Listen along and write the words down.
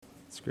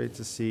It's great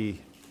to see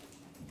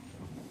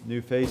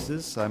new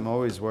faces. I'm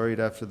always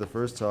worried after the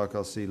first talk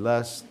I'll see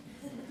less.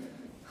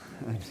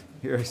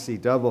 Here I see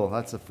double.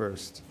 That's a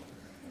first.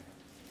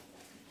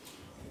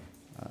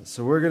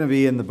 So we're going to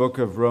be in the book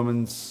of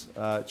Romans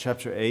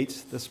chapter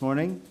 8 this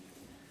morning.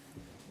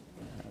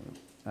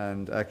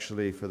 And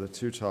actually for the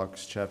two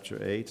talks, chapter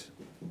 8.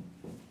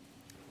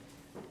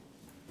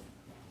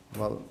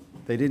 Well,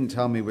 they didn't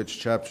tell me which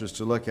chapters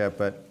to look at,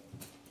 but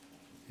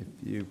if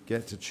you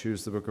get to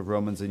choose the book of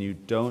Romans and you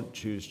don't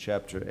choose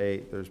chapter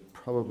 8, there's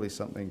probably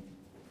something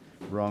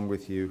wrong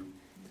with you.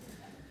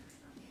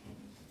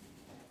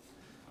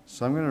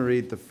 So I'm going to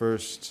read the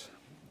first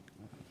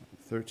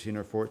 13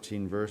 or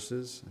 14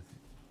 verses.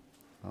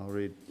 I'll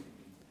read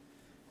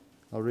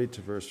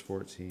to verse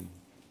 14.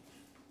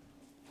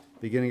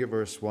 Beginning at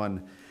verse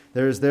 1.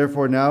 There is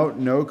therefore now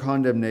no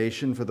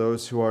condemnation for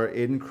those who are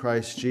in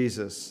Christ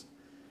Jesus.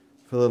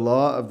 For the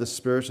law of the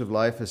Spirit of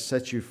life has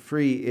set you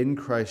free in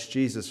Christ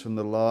Jesus from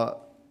the law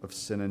of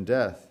sin and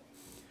death.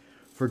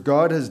 For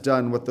God has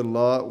done what the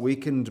law,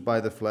 weakened by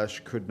the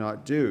flesh, could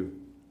not do,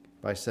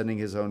 by sending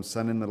his own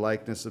Son in the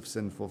likeness of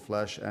sinful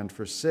flesh, and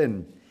for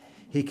sin.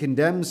 He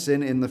condemned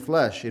sin in the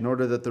flesh, in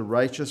order that the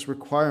righteous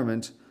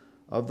requirement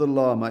of the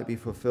law might be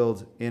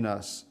fulfilled in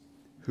us,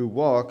 who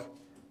walk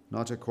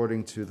not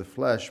according to the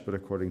flesh, but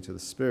according to the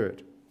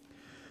Spirit.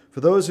 For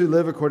those who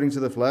live according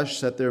to the flesh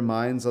set their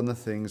minds on the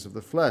things of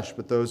the flesh,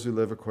 but those who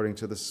live according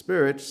to the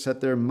Spirit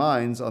set their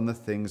minds on the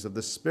things of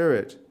the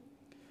Spirit.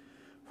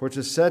 For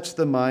to set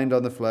the mind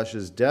on the flesh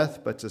is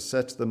death, but to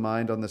set the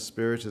mind on the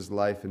Spirit is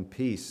life and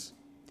peace.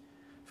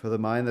 For the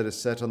mind that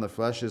is set on the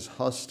flesh is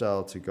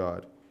hostile to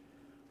God,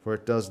 for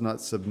it does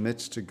not submit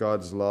to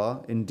God's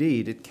law.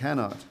 Indeed, it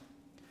cannot.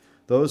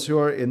 Those who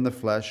are in the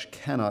flesh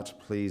cannot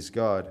please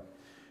God.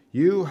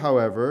 You,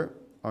 however,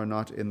 are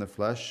not in the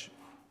flesh,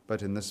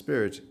 but in the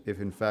Spirit,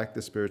 if in fact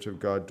the Spirit of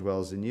God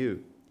dwells in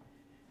you.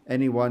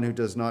 Anyone who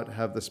does not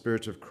have the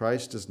Spirit of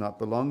Christ does not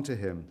belong to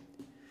him.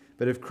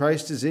 But if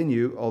Christ is in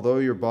you, although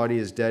your body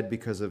is dead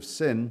because of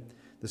sin,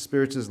 the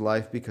Spirit is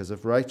life because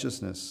of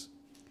righteousness.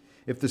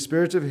 If the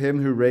Spirit of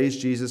him who raised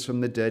Jesus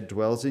from the dead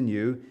dwells in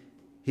you,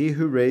 he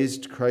who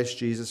raised Christ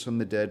Jesus from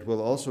the dead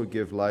will also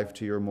give life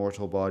to your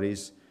mortal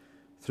bodies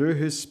through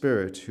his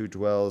Spirit who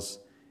dwells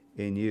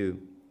in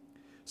you.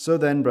 So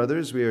then,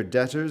 brothers, we are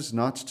debtors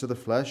not to the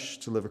flesh,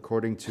 to live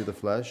according to the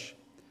flesh.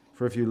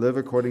 For if you live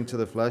according to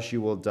the flesh,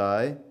 you will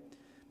die.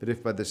 But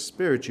if by the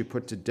Spirit you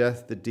put to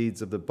death the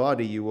deeds of the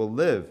body, you will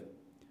live.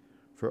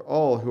 For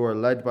all who are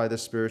led by the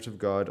Spirit of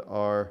God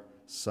are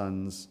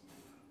sons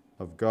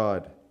of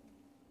God.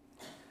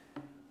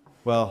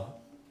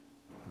 Well,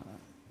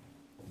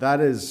 that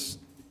is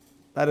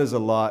a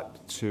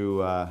lot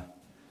to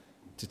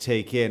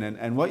take in.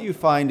 And what you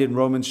find in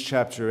Romans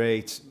chapter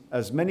 8,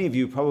 as many of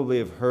you probably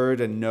have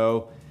heard and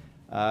know,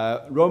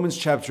 Romans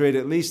chapter 8,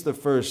 at least the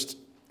first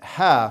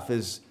half,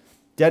 is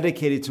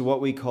dedicated to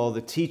what we call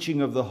the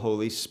teaching of the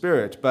Holy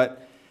Spirit.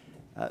 But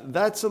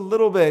that's a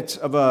little bit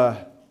of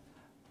a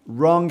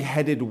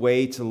wrong-headed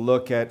way to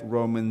look at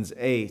Romans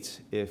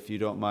 8, if you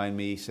don't mind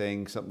me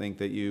saying something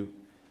that you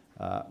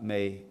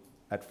may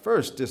at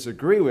first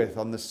disagree with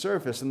on the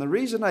surface. And the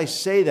reason I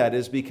say that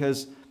is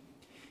because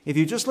if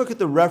you just look at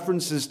the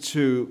references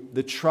to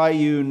the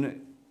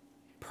triune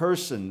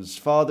persons,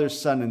 Father,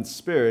 Son, and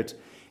Spirit,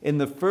 in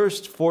the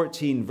first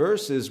 14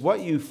 verses,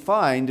 what you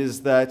find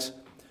is that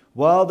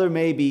while there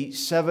may be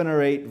 7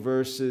 or 8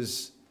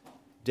 verses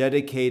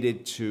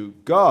dedicated to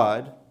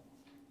God,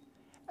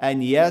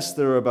 and yes,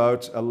 there are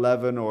about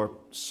 11 or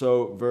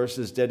so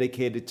verses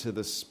dedicated to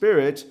the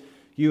Spirit,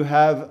 you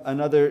have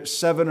another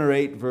 7 or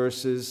 8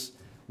 verses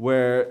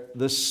where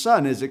the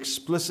Son is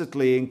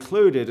explicitly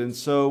included. And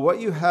so what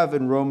you have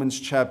in Romans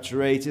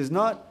chapter 8 is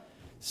not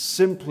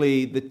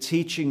simply the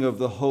teaching of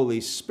the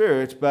Holy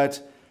Spirit,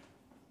 but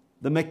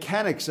the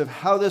mechanics of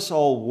how this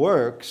all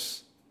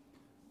works,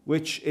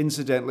 which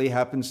incidentally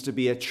happens to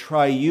be a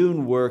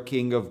triune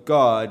working of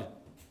God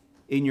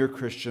in your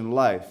Christian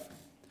life.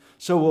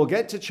 So we'll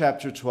get to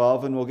chapter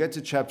 12 and we'll get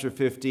to chapter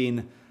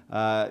 15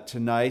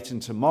 tonight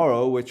and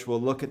tomorrow, which will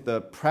look at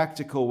the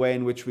practical way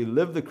in which we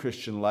live the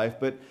Christian life.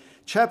 But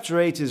chapter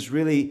 8 is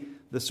really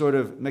the sort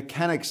of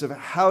mechanics of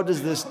how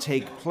does this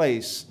take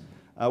place.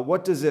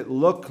 What does it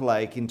look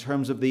like in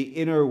terms of the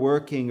inner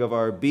working of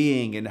our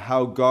being and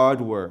how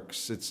God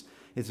works? It's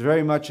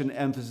very much an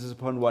emphasis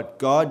upon what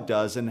God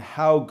does and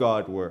how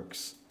God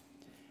works.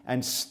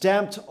 And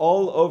stamped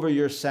all over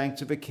your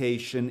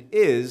sanctification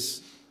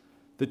is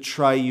the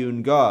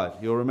triune God.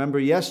 You'll remember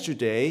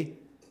yesterday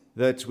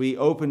that we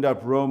opened up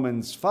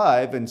Romans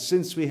 5, and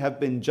since we have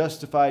been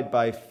justified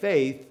by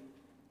faith,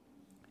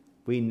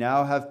 we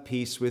now have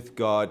peace with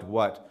God,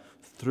 what?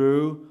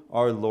 Through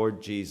our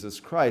Lord Jesus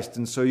Christ.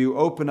 And so you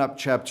open up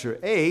chapter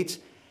 8,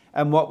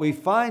 and what we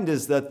find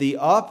is that the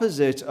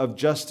opposite of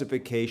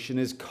justification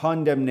is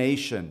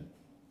condemnation.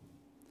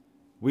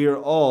 We are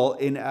all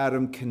in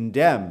Adam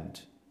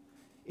condemned.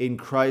 In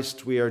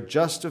Christ we are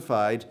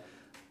justified.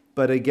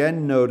 But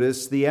again,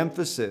 notice the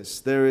emphasis.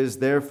 There is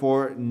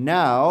therefore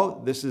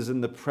now, this is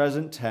in the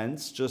present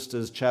tense, just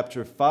as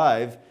chapter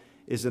 5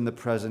 is in the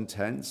present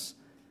tense.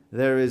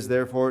 There is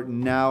therefore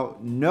now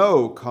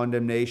no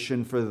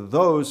condemnation for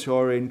those who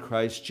are in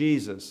Christ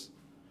Jesus.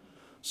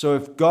 So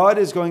if God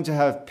is going to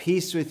have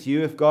peace with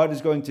you, if God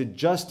is going to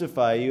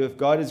justify you, if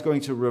God is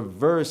going to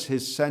reverse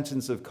his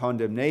sentence of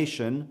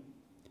condemnation,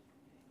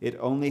 it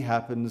only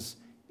happens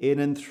in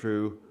and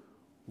through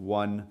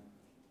one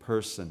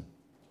person.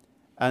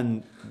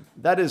 And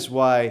that is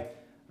why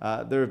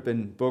there have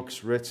been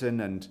books written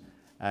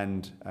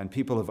and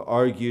people have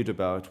argued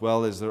about,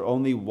 well, is there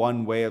only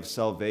one way of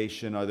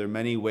salvation? Are there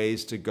many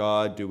ways to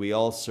God? Do we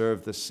all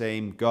serve the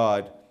same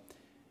God?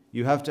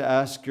 You have to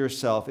ask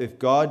yourself, if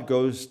God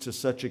goes to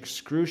such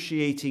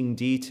excruciating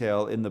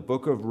detail in the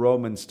book of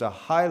Romans to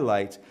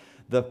highlight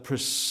the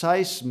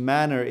precise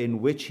manner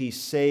in which he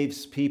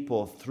saves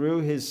people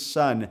through his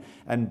Son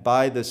and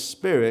by the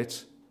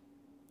Spirit,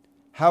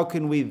 how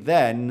can we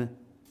then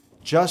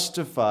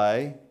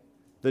justify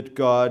that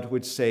God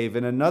would save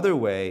in another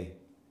way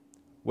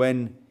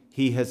when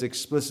he has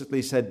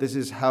explicitly said this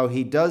is how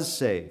he does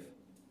save?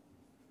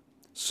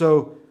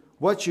 So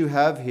what you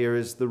have here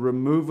is the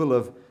removal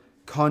of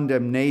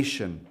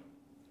condemnation.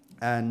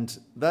 And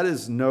that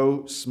is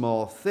no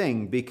small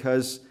thing,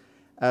 because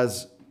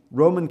as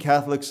Roman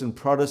Catholics and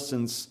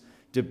Protestants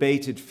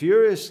debated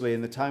furiously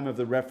in the time of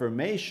the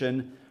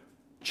Reformation,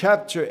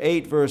 chapter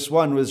 8, verse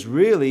 1 was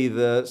really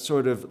the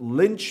sort of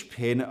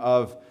linchpin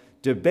of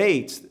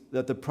debate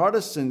that the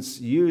Protestants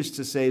used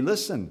to say,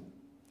 listen,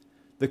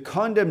 the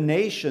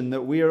condemnation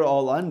that we are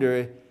all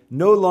under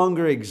no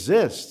longer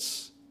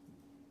exists.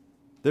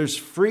 There's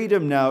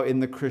freedom now in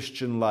the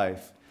Christian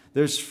life.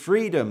 There's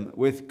freedom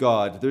with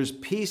God. There's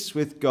peace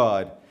with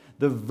God.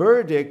 The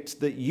verdict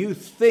that you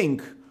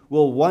think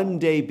will one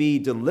day be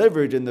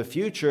delivered in the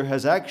future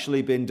has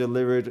actually been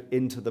delivered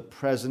into the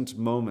present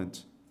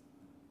moment.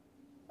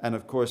 And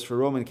of course, for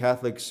Roman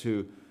Catholics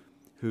who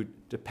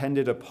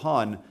depended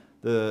upon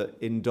the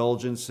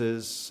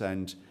indulgences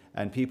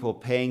and people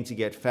paying to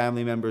get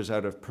family members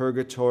out of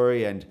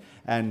purgatory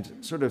and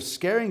sort of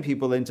scaring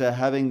people into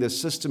having this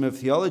system of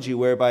theology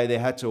whereby they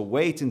had to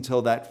wait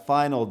until that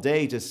final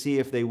day to see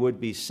if they would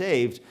be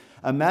saved.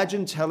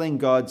 Imagine telling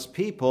God's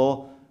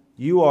people,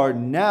 you are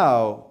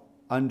now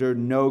under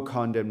no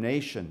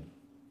condemnation.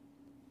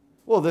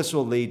 Well, this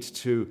will lead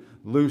to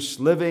loose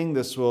living.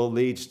 This will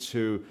lead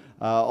to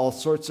all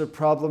sorts of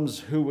problems.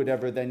 Who would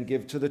ever then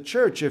give to the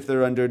church if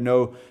they're under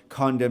no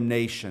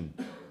condemnation?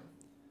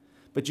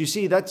 But you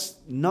see, that's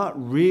not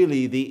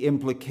really the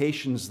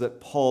implications that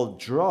Paul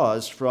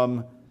draws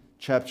from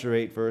chapter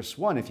 8, verse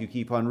 1, if you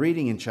keep on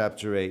reading in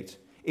chapter 8.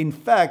 In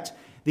fact,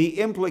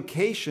 the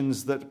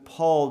implications that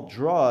Paul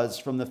draws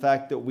from the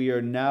fact that we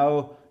are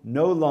now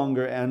no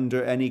longer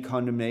under any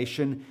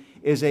condemnation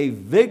is a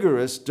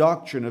vigorous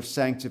doctrine of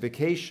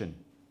sanctification.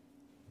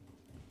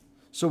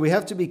 So we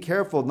have to be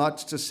careful not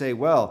to say,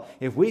 well,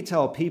 if we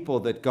tell people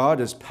that God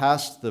has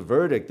passed the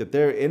verdict, that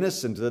they're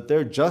innocent, that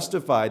they're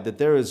justified, that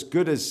they're as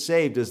good as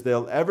saved as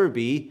they'll ever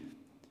be,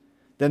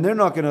 then they're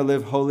not going to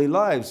live holy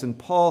lives. And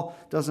Paul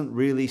doesn't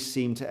really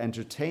seem to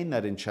entertain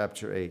that in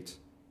chapter 8.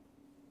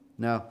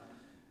 Now,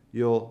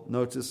 you'll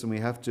notice, and we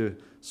have to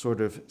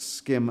sort of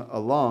skim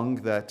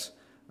along, that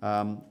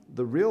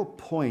the real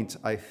point,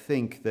 I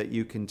think, that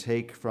you can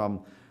take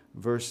from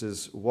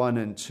verses 1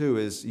 and 2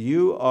 is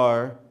you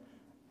are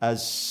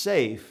as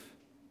safe,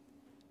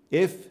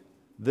 if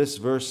this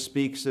verse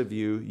speaks of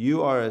you,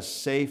 you are as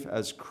safe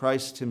as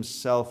Christ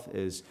himself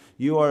is.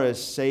 You are as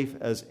safe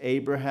as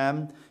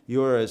Abraham.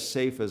 You are as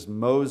safe as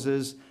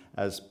Moses,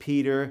 as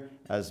Peter,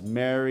 as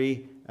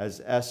Mary,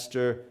 as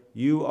Esther.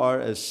 You are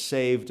as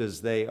saved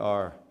as they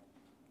are.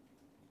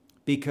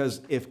 Because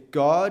if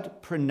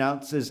God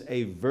pronounces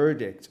a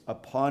verdict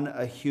upon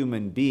a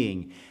human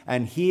being,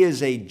 and he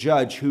is a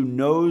judge who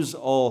knows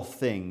all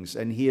things,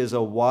 and he is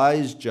a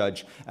wise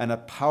judge, and a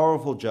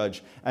powerful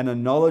judge, and a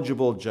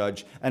knowledgeable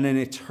judge, and an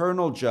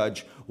eternal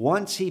judge,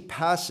 once he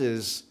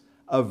passes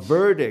a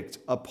verdict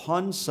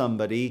upon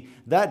somebody,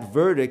 that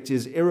verdict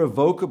is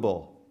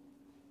irrevocable.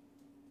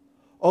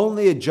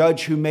 Only a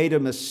judge who made a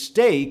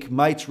mistake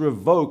might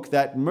revoke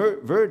that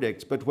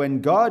verdict. But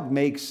when God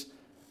makes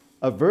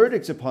a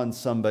verdict upon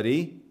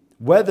somebody,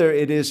 whether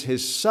it is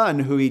his Son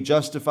who he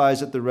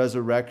justifies at the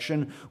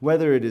resurrection,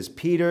 whether it is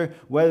Peter,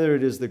 whether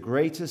it is the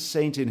greatest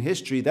saint in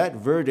history, that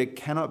verdict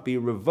cannot be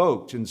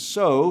revoked. And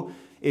so,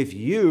 if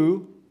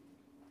you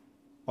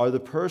are the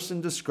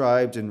person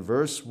described in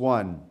verse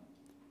 1,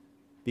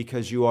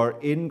 because you are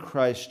in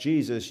Christ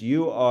Jesus,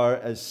 you are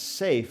as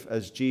safe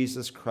as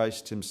Jesus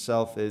Christ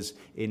himself is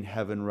in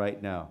heaven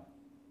right now.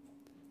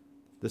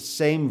 The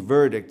same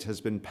verdict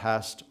has been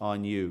passed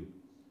on you.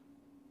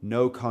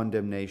 No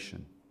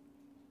condemnation.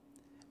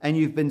 And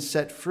you've been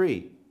set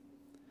free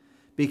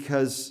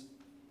because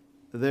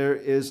there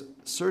is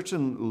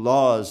certain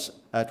laws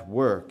at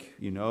work.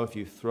 You know, if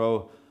you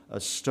throw a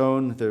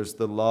stone, there's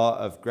the law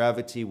of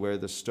gravity where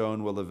the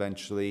stone will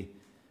eventually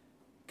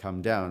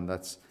come down.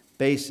 That's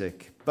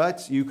basic.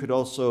 But you could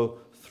also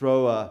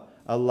throw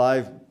a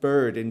live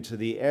bird into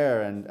the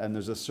air, and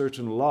there's a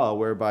certain law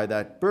whereby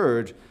that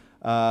bird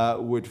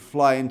would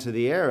fly into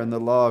the air, and the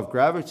law of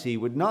gravity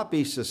would not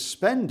be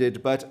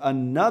suspended, but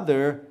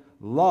another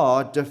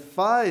law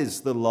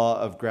defies the law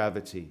of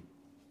gravity.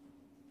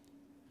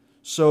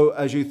 So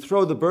as you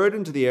throw the bird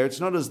into the air, it's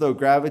not as though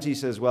gravity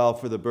says, well,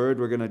 for the bird,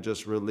 we're going to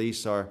just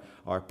release our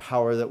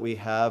power that we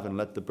have and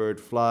let the bird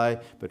fly,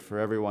 but for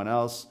everyone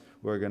else,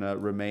 we're going to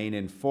remain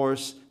in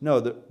force. No,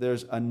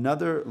 there's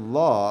another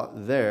law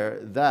there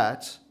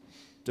that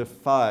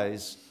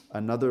defies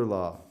another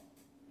law.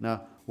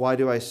 Now, why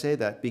do I say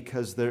that?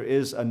 Because there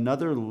is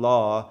another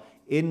law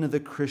in the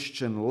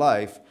Christian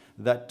life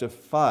that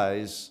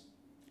defies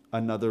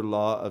another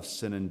law of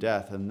sin and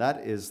death, and that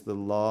is the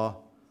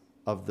law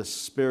of the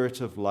Spirit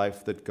of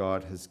life that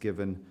God has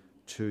given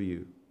to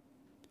you.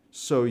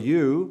 So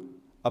you,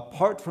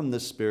 apart from the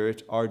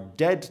Spirit, are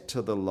dead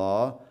to the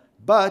law,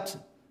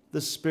 but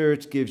the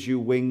Spirit gives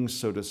you wings,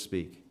 so to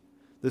speak.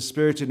 The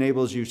Spirit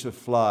enables you to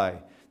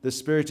fly. The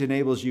Spirit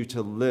enables you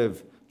to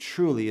live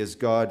truly as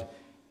God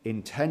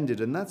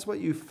intended. And that's what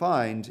you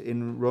find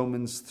in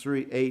Romans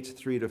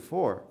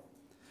 8:3-4.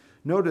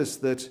 Notice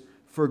that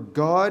for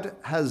God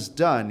has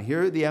done,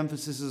 here the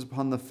emphasis is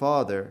upon the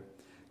Father,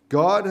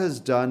 God has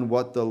done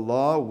what the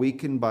law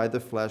weakened by the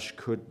flesh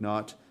could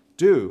not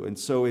do. And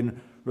so in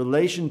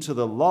relation to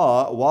the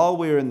law, while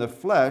we're in the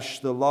flesh,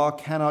 the law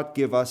cannot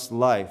give us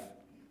life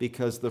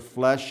because the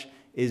flesh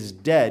is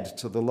dead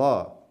to the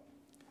law.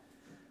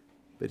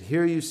 But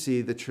here you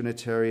see the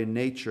Trinitarian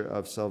nature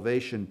of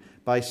salvation.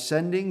 By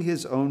sending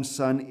his own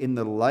Son in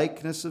the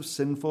likeness of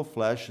sinful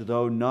flesh,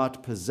 though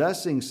not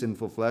possessing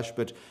sinful flesh,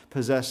 but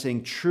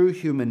possessing true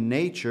human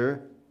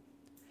nature,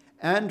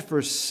 and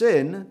for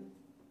sin,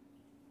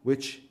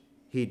 which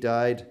he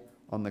died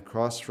on the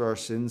cross for our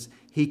sins,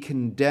 he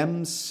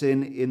condemns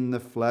sin in the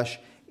flesh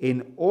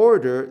in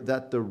order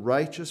that the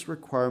righteous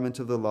requirement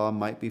of the law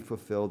might be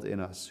fulfilled in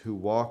us, who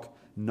walk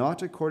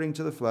not according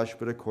to the flesh,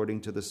 but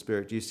according to the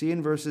Spirit. Do you see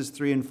in verses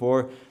 3 and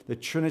 4 the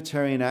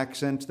Trinitarian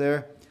accent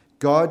there?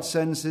 God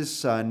sends his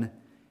Son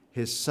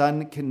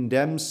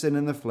condemns sin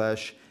in the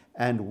flesh,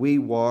 and we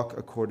walk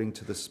according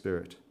to the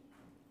Spirit.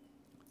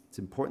 It's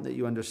important that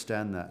you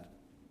understand that.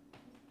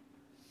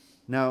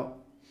 Now,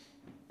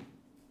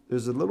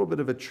 there's a little bit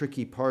of a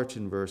tricky part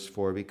in verse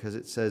 4 because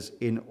it says,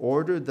 in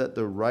order that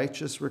the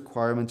righteous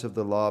requirement of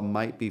the law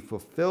might be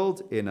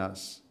fulfilled in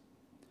us.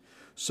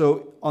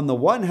 So on the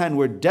one hand,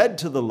 we're dead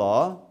to the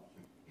law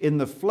in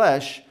the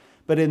flesh,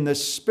 but in the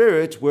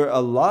Spirit, we're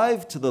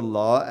alive to the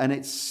law. And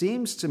it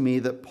seems to me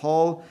that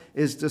Paul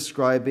is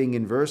describing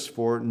in verse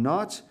 4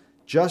 not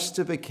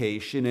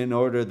justification in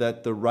order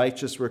that the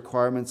righteous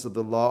requirements of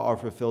the law are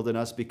fulfilled in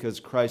us because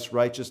Christ's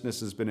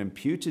righteousness has been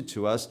imputed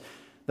to us.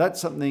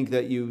 That's something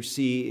that you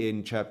see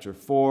in chapter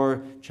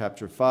 4,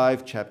 chapter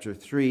 5, chapter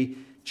 3.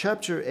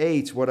 Chapter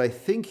 8, what I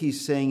think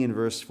he's saying in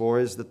verse 4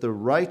 is that the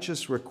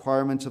righteous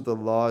requirement of the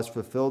law is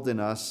fulfilled in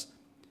us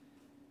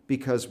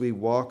because we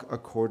walk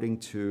according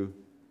to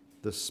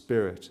the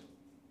Spirit.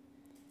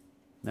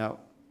 Now,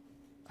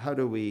 how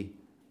do we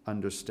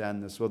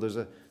understand this? Well,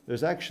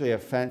 there's actually a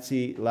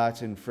fancy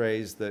Latin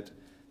phrase that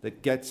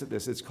gets at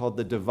this. It's called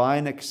the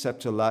divine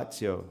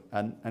acceptatio.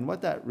 And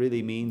what that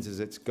really means is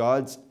it's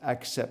God's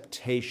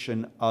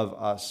acceptation of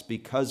us.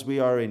 Because we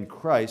are in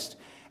Christ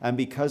and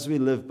because we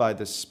live by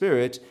the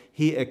Spirit,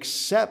 he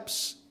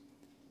accepts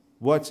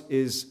what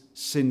is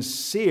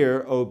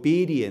sincere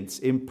obedience,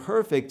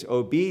 imperfect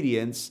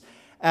obedience,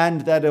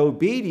 and that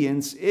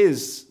obedience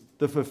is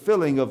the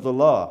fulfilling of the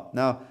law.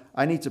 Now,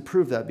 I need to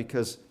prove that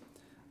because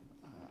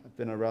I've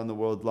been around the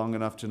world long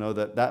enough to know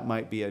that that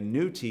might be a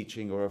new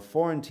teaching or a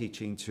foreign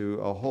teaching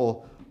to a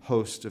whole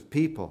host of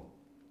people.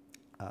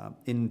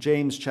 In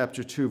James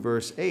chapter 2,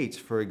 verse 8,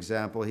 for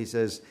example, he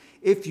says,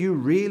 if you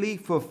really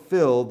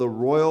fulfill the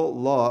royal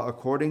law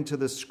according to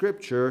the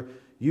Scripture,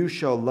 you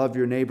shall love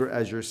your neighbor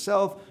as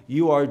yourself,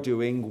 you are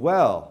doing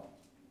well.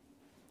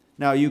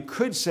 Now, you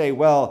could say,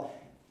 well,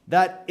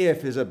 that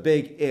if is a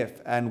big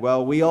if, and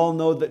well, we all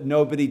know that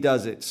nobody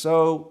does it,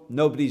 so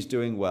nobody's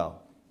doing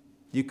well.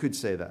 You could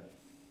say that.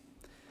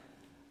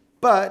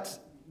 But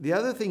the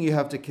other thing you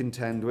have to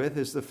contend with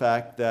is the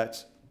fact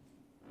that,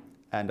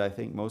 and I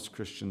think most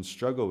Christians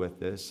struggle with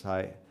this,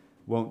 I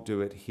won't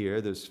do it here,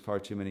 there's far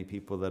too many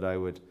people that I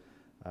would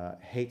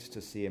hate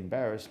to see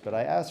embarrassed, but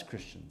I ask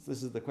Christians,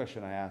 this is the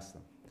question I ask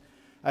them.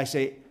 I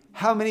say,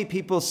 how many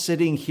people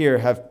sitting here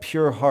have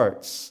pure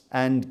hearts?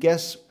 And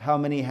guess how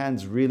many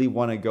hands really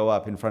want to go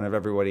up in front of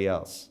everybody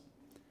else?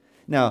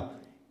 Now,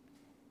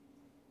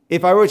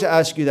 if I were to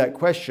ask you that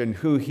question,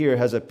 who here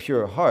has a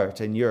pure heart,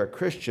 and you're a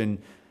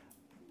Christian,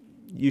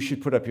 you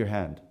should put up your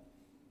hand.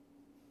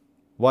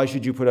 Why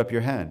should you put up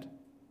your hand?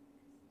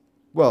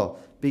 Well,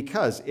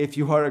 because if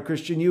you are a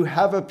Christian, you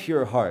have a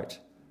pure heart.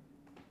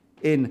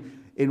 In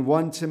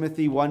 1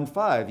 Timothy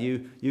 1:5,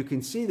 you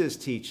can see this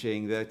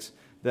teaching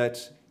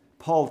that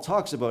Paul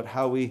talks about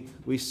how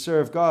we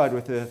serve God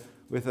with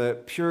with a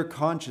pure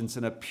conscience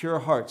and a pure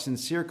heart,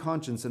 sincere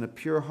conscience and a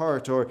pure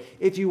heart, or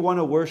if you want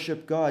to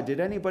worship God,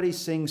 did anybody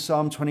sing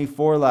Psalm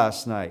 24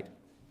 last night?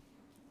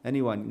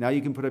 Anyone? Now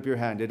you can put up your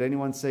hand. Did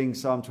anyone sing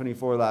Psalm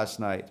 24 last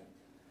night?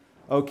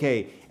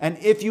 Okay. And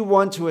if you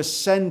want to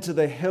ascend to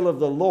the hill of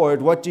the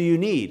Lord, what do you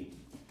need?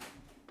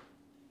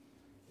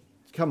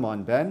 Come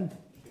on, Ben.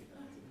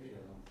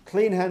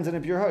 Clean hands and a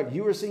pure heart.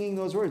 You were singing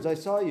those words. I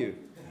saw you.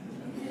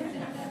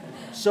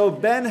 So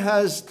Ben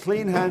has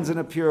clean hands and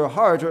a pure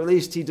heart, or at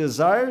least he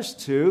desires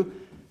to,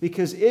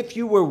 because if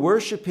you were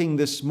worshiping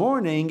this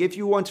morning, if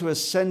you want to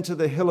ascend to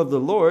the hill of the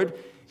Lord,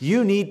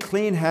 you need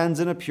clean hands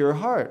and a pure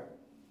heart.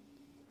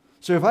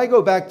 So if I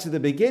go back to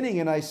the beginning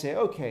and I say,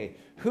 okay,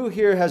 who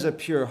here has a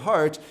pure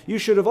heart? You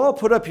should have all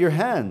put up your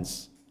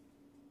hands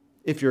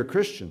if you're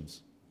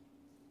Christians.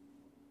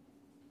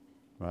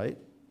 Right?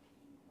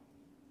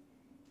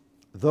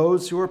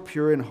 Those who are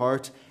pure in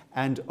heart,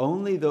 and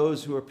only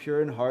those who are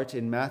pure in heart,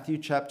 in Matthew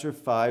chapter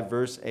 5,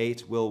 verse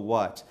 8, will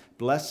what?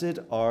 Blessed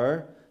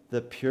are the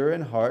pure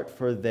in heart,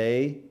 for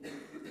they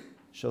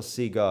shall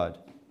see God.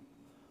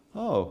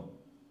 Oh,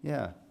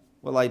 yeah.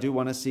 Well, I do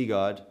want to see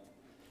God.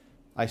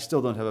 I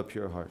still don't have a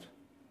pure heart.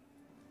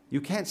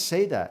 You can't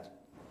say that.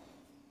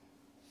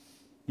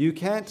 You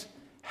can't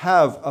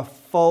have a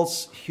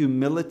false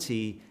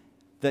humility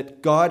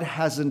that God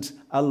hasn't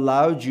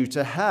allowed you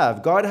to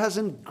have. God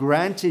hasn't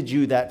granted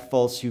you that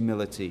false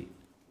humility.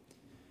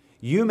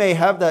 You may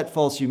have that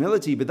false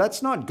humility, but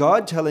that's not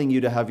God telling you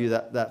to have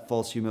that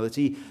false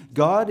humility.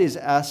 God is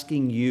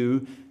asking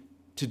you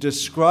to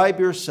describe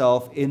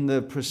yourself in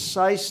the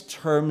precise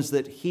terms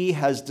that He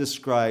has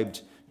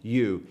described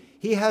you.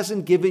 He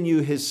hasn't given you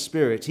His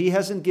Spirit. He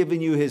hasn't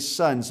given you His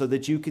Son so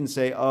that you can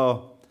say,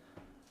 oh,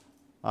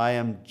 I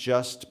am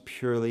just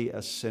purely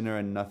a sinner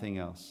and nothing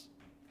else.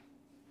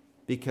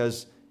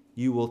 Because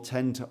you will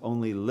tend to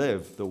only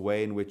live the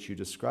way in which you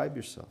describe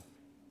yourself.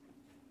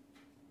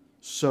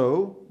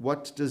 So,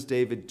 what does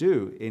David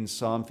do in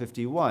Psalm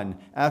 51?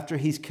 After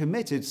he's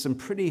committed some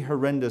pretty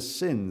horrendous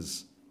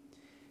sins,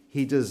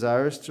 he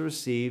desires to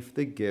receive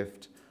the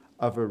gift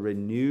of a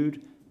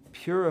renewed,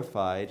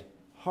 purified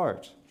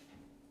heart.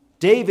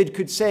 David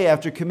could say,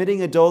 after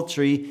committing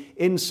adultery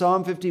in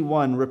Psalm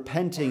 51,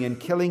 repenting and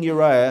killing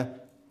Uriah,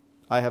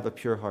 I have a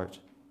pure heart.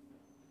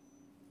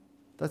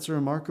 That's a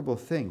remarkable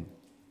thing.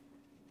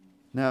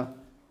 Now,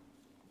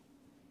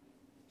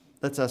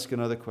 let's ask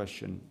another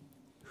question.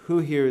 Who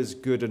here is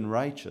good and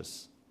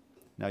righteous?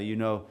 Now, you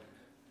know,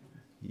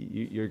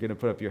 you're going to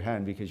put up your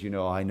hand because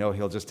I know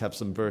he'll just have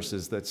some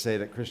verses that say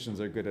that Christians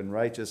are good and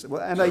righteous.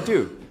 Well, and I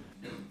do.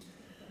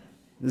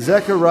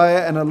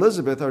 Zechariah and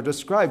Elizabeth are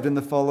described in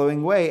the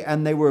following way,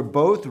 and they were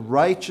both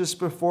righteous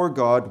before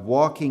God,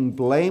 walking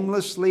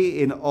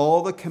blamelessly in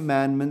all the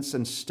commandments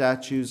and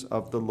statutes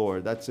of the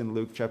Lord. That's in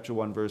Luke chapter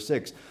 1, verse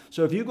 6.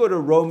 So if you go to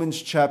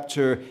Romans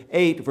chapter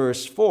 8,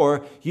 verse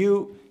 4,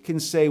 you can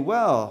say,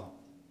 well,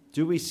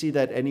 do we see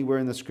that anywhere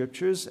in the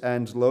scriptures?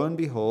 And lo and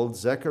behold,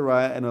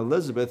 Zechariah and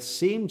Elizabeth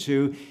seem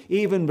to,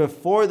 even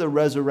before the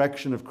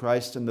resurrection of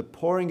Christ and the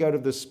pouring out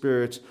of the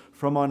Spirit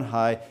from on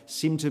high,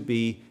 seem to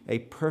be a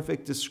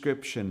perfect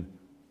description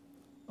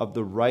of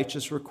the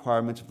righteous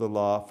requirement of the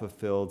law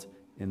fulfilled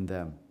in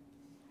them.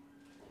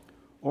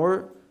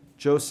 Or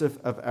Joseph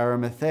of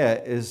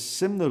Arimathea is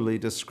similarly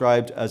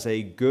described as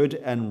a good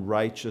and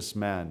righteous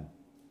man.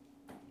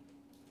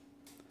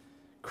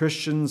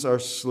 Christians are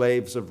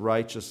slaves of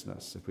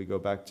righteousness. If we go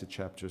back to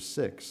chapter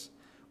 6,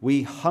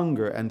 we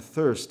hunger and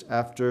thirst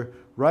after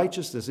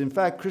righteousness. In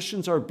fact,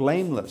 Christians are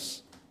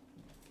blameless.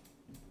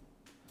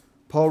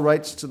 Paul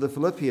writes to the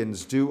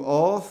Philippians, do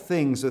all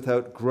things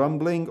without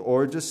grumbling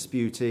or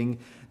disputing,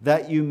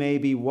 that you may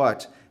be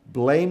what?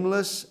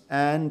 Blameless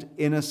and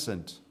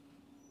innocent.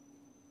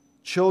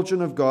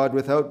 Children of God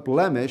without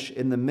blemish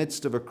in the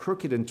midst of a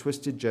crooked and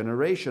twisted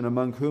generation,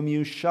 among whom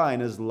you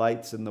shine as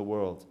lights in the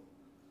world.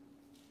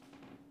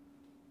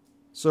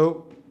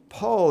 So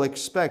Paul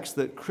expects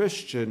that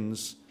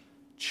Christians,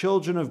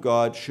 children of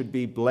God, should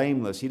be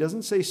blameless. He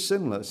doesn't say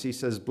sinless, he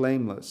says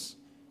blameless.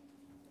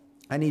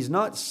 And he's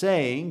not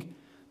saying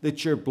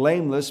that you're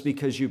blameless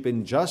because you've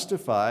been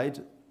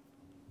justified.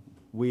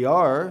 We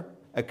are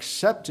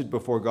accepted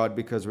before God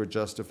because we're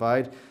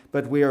justified,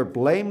 but we are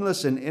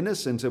blameless and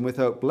innocent and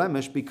without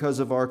blemish because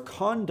of our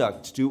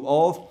conduct. Do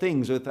all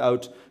things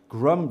without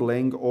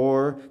grumbling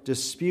or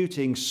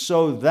disputing,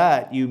 so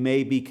that you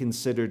may be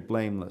considered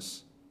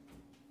blameless.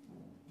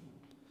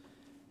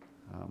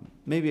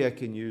 Maybe I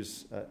can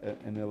use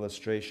an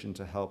illustration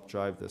to help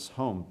drive this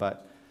home,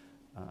 but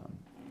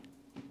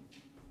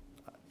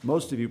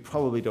most of you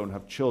probably don't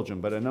have children,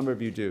 but a number of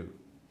you do.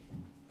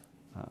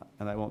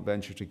 And I won't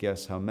venture to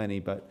guess how many,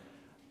 but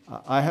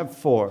I have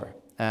 4,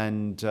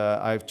 and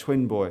I have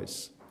twin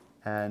boys,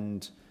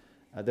 and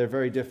they're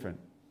very different.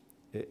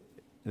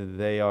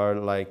 They are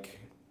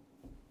like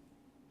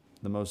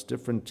the most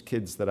different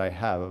kids that I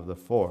have of the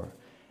 4.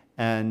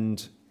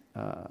 And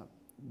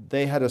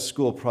they had a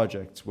school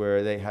project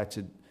where they had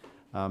to,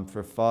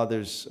 for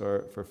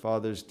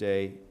Father's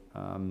Day,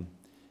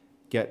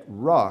 get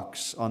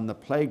rocks on the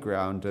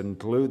playground and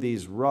glue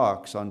these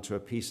rocks onto a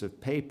piece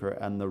of paper,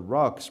 and the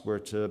rocks were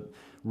to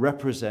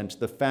represent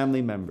the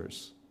family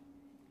members.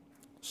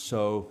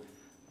 So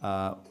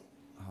I've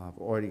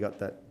already got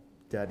that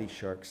Daddy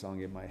Shark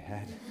song in my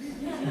head.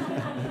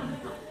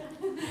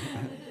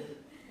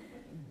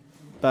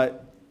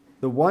 But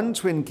the one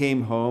twin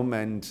came home,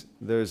 and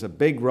there's a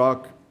big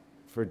rock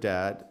for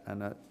Dad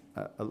and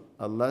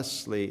a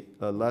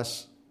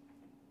less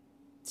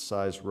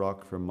sized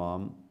rock for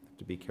Mom. Have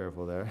to be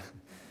careful there.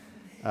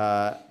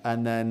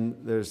 And then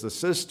there's the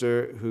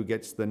sister who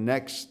gets the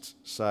next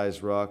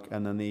size rock,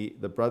 and then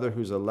the brother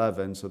who's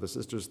 11. So the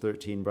sister's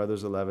 13,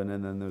 brother's 11,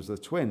 and then there's the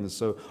twins.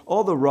 So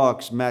all the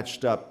rocks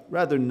matched up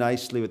rather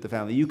nicely with the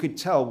family. You could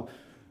tell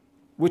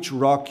which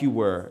rock you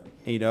were,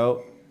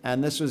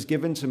 and this was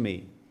given to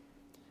me.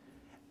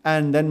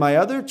 And then my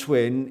other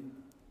twin,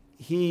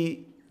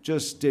 he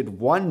just did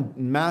one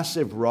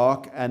massive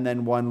rock and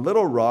then one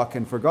little rock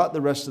and forgot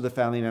the rest of the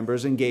family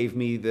members and gave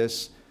me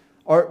this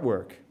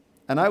artwork.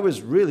 And I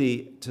was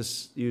really, to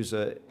use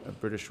a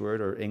British word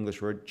or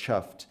English word,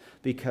 chuffed,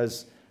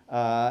 because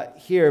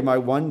here my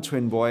one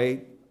twin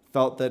boy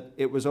felt that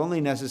it was only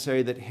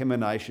necessary that him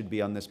and I should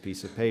be on this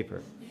piece of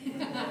paper.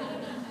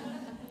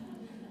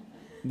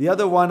 The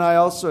other one I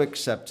also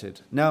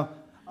accepted. Now,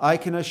 I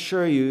can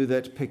assure you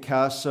that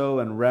Picasso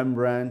and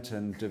Rembrandt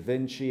and Da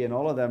Vinci and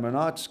all of them are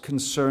not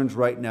concerned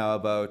right now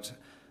about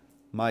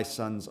my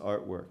son's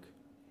artwork.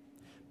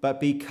 But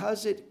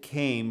because it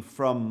came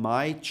from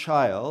my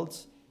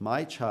child,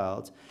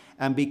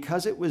 and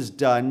because it was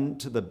done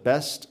to the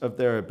best of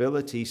their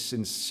ability,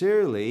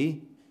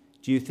 sincerely,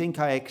 do you think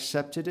I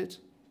accepted it?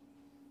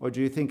 Or do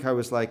you think I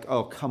was like,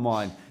 oh, come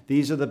on,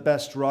 these are the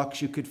best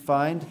rocks you could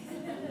find?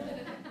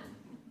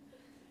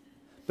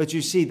 But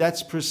you see,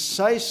 that's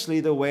precisely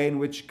the way in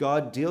which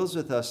God deals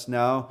with us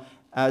now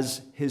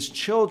as his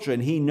children.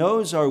 He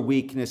knows our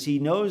weakness. He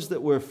knows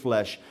that we're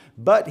flesh,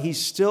 but he's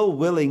still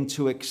willing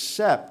to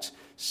accept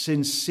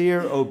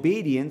sincere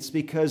obedience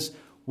because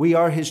we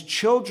are his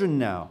children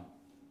now.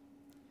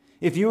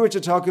 If you were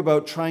to talk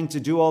about trying to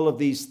do all of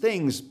these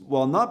things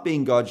while not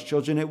being God's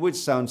children, it would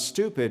sound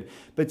stupid.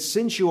 But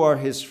since you are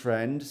his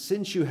friend,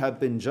 since you have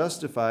been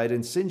justified,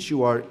 and since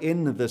you are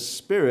in the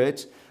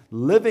Spirit,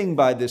 living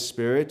by the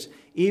Spirit,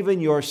 even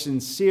your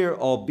sincere,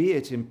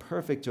 albeit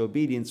imperfect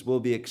obedience will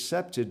be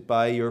accepted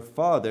by your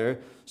Father,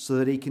 so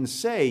that he can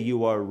say,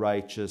 you are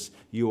righteous,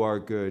 you are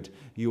good,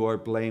 you are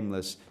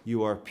blameless,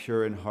 you are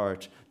pure in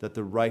heart, that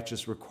the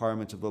righteous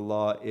requirement of the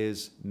law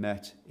is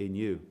met in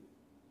you.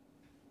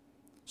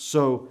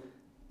 So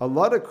a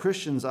lot of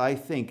Christians, I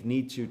think,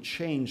 need to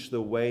change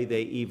the way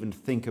they even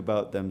think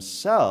about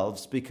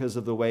themselves because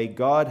of the way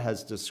God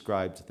has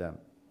described them,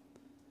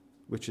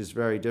 which is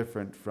very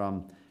different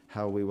from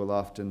how we will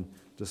often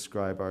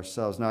describe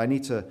ourselves. Now, I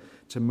need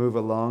to move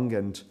along,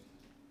 and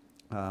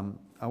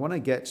I want to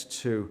get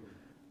to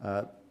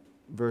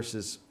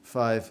verses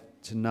 5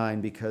 to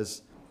 9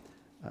 because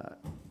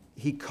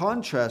he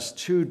contrasts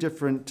two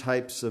different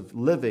types of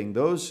living,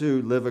 those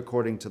who live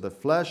according to the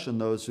flesh and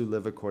those who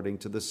live according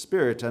to the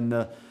Spirit. And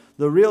the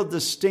real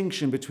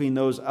distinction between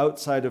those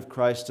outside of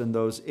Christ and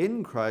those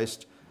in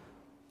Christ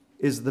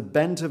is the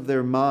bent of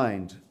their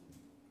mind.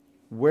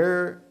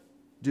 Where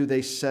do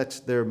they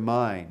set their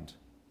mind?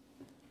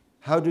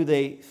 How do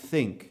they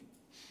think?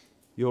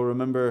 You'll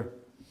remember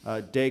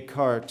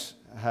Descartes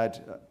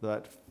had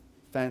that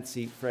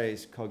fancy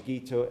phrase,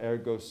 cogito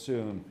ergo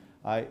sum,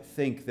 I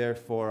think,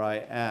 therefore I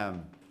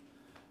am.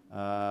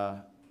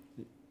 The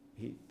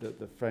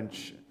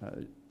French,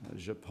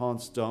 je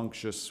pense donc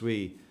je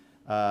suis.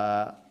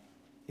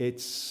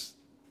 It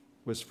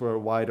was for a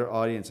wider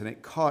audience, and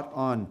it caught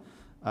on,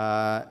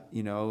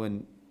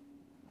 and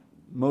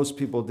most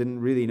people didn't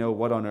really know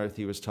what on earth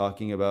he was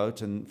talking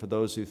about, and for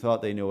those who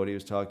thought they knew what he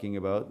was talking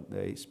about,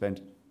 they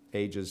spent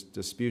ages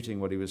disputing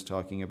what he was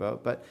talking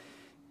about. But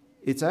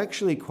it's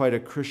actually quite a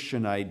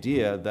Christian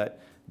idea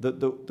that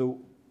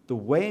the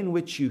way in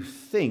which you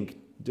think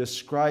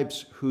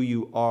describes who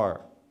you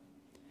are.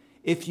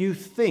 If you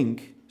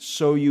think,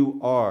 so you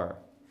are.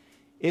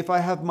 If I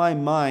have my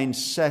mind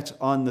set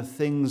on the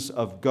things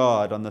of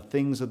God, on the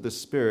things of the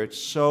Spirit,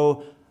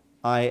 so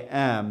I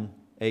am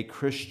a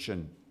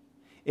Christian.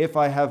 If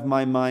I have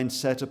my mind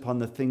set upon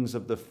the things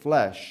of the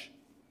flesh,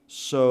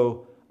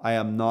 so I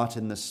am not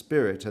in the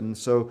Spirit. And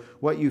so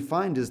what you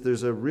find is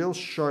there's a real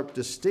sharp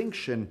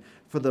distinction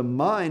for the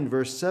mind,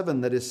 verse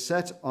 7, that is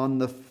set on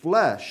the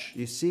flesh.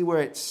 You see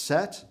where it's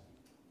set?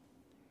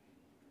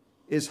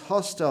 Is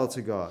hostile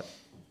to God.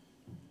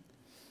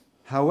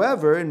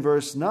 However, in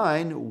verse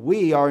 9,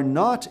 we are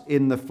not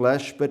in the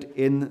flesh, but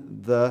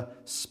in the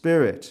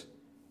Spirit.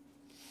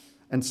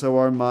 And so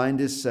our mind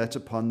is set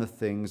upon the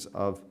things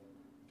of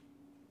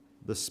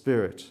the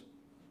Spirit.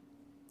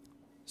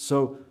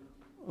 So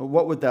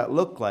what would that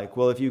look like?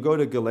 Well, if you go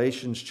to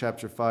Galatians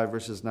chapter 5,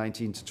 verses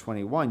 19 to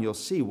 21, you'll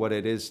see what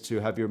it is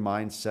to have your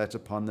mind set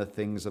upon the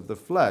things of the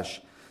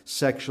flesh.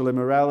 sexual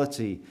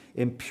immorality,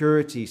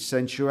 impurity,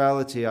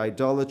 sensuality,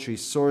 idolatry,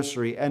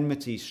 sorcery,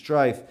 enmity,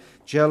 strife,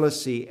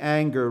 jealousy,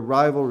 anger,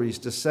 rivalries,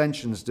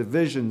 dissensions,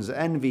 divisions,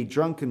 envy,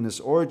 drunkenness,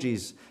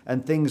 orgies,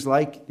 and things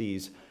like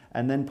these.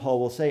 And then Paul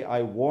will say,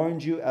 I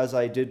warned you as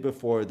I did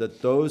before,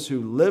 that those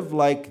who live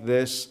like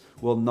this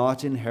will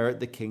not inherit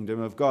the kingdom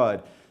of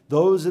God.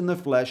 Those in the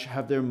flesh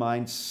have their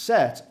minds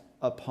set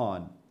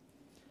upon.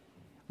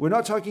 We're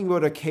not talking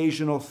about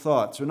occasional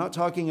thoughts. We're not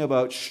talking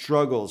about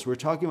struggles. We're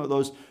talking about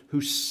those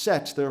who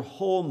set their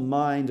whole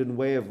mind and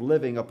way of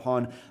living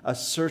upon a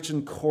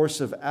certain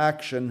course of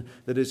action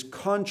that is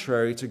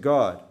contrary to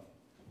God.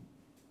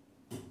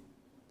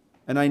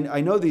 And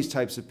I know these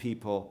types of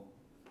people.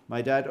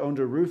 My dad owned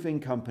a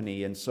roofing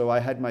company, and so I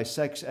had my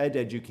sex ed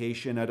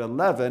education at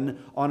 11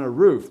 on a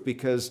roof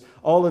because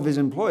all of his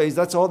employees,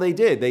 that's all they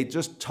did. They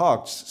just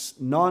talked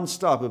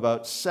nonstop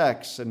about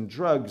sex and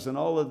drugs and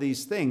all of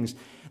these things.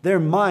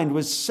 Their mind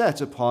was set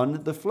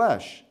upon the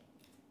flesh.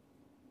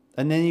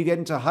 And then you get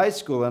into high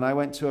school, and I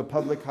went to a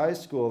public high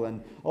school,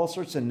 and all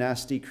sorts of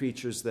nasty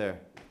creatures there.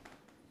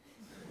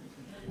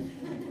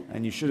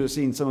 And you should have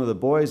seen some of the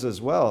boys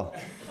as well.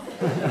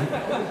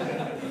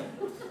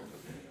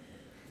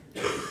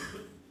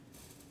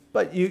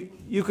 But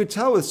you could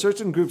tell with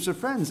certain groups of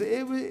friends,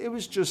 it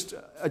was just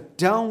a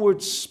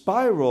downward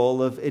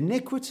spiral of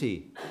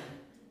iniquity.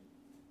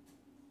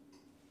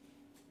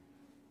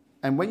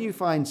 And when you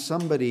find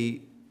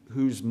somebody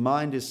whose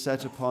mind is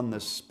set upon the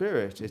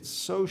Spirit, it's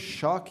so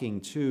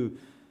shocking to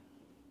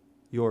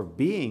your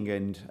being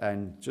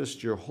and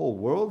just your whole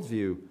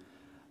worldview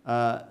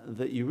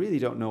that you really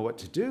don't know what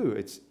to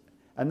do.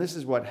 And this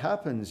is what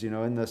happens,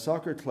 in the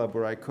soccer club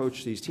where I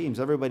coach these teams.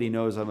 Everybody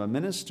knows I'm a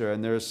minister,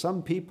 and there are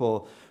some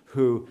people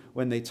who,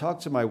 when they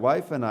talk to my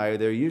wife and I,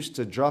 they're used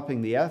to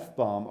dropping the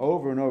F-bomb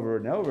over and over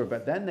and over,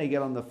 but then they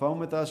get on the phone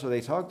with us or they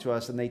talk to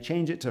us and they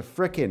change it to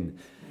frickin'.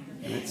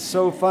 And it's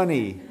so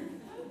funny.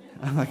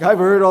 I'm like, I've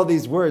heard all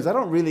these words. I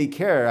don't really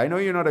care. I know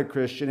you're not a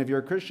Christian. If you're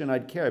a Christian,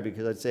 I'd care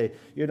because I'd say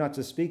you're not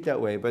to speak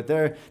that way. But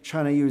they're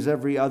trying to use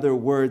every other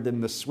word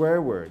than the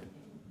swear word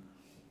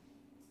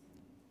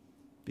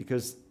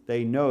because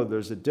they know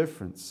there's a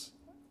difference.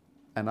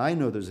 And I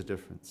know there's a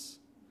difference.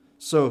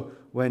 So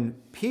when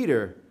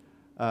Peter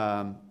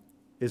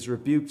is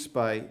rebuked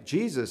by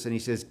Jesus and he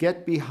says,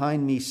 "Get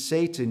behind me,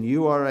 Satan.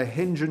 You are a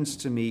hindrance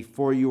to me,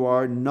 for you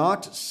are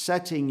not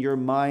setting your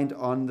mind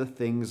on the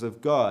things of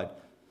God."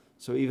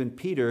 So even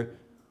Peter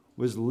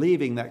was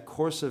leaving that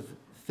course of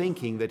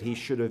thinking that he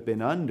should have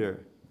been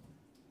under,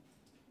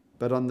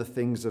 but on the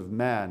things of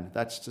man.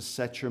 That's to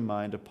set your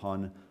mind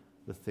upon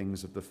the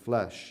things of the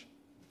flesh.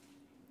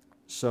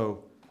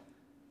 So,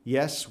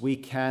 yes, we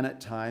can at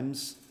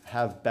times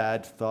have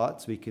bad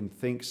thoughts. We can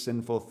think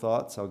sinful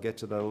thoughts. I'll get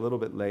to that a little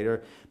bit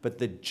later. But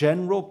the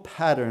general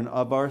pattern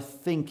of our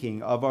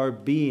thinking, of our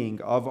being,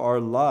 of our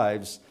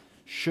lives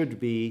should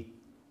be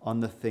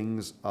on the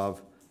things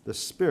of the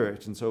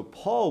Spirit. And so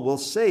Paul will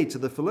say to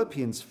the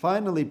Philippians,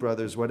 "Finally,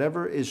 brothers,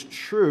 whatever is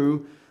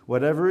true,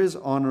 whatever is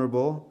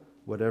honorable,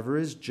 whatever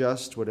is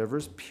just, whatever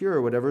is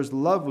pure, whatever is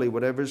lovely,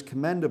 whatever is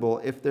commendable,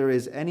 if there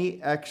is any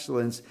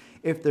excellence,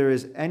 if there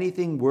is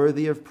anything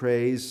worthy of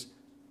praise,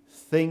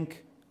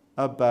 think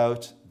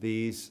about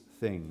these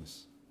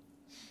things."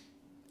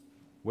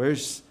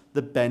 Where's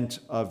the bent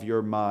of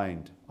your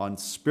mind? On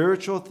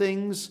spiritual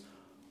things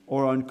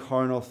or on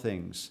carnal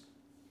things?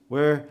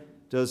 Where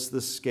does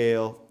the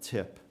scale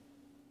tip?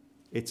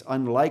 It's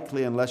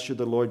unlikely, unless you're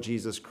the Lord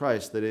Jesus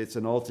Christ, that it's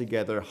an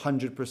altogether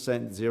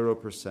 100%,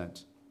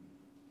 0%.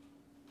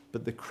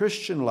 But the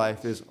Christian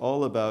life is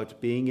all about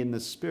being in the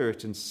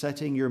Spirit and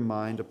setting your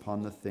mind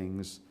upon the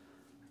things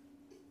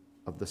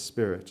of the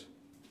Spirit.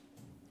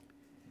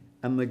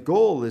 And the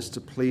goal is to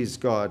please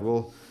God.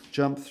 We'll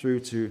jump through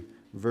to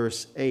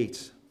verse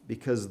 8.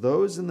 Because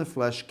those in the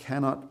flesh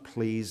cannot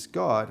please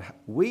God.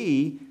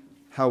 We,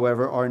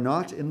 however, are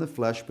not in the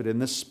flesh, but in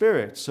the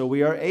Spirit. So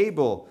we are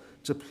able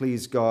to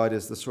please God,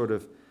 is the sort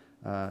of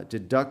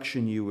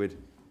deduction you would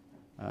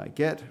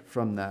get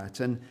from that.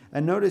 And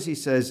notice he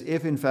says,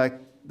 if in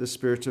fact the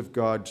Spirit of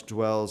God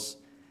dwells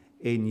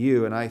in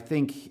you. And I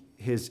think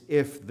his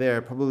 "if"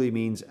 there probably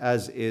means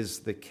as is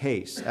the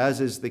case. As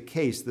is the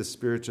case, the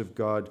Spirit of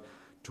God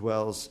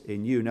dwells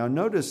in you. Now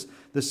notice,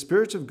 the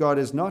Spirit of God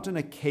is not an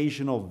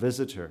occasional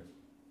visitor.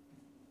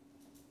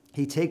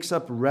 He takes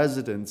up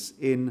residence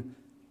in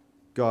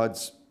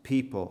God's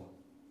people.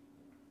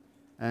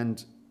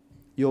 And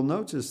you'll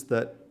notice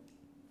that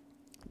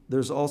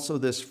there's also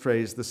this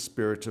phrase, the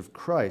Spirit of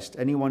Christ.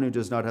 Anyone who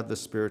does not have the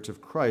Spirit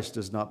of Christ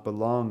does not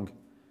belong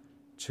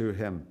to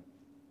him.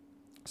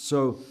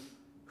 So,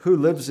 who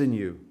lives in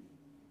you?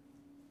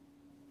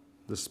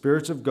 The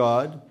Spirit of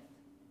God,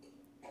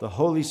 the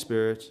Holy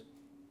Spirit,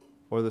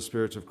 or the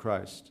Spirit of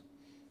Christ?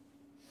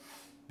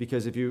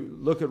 Because if you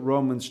look at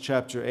Romans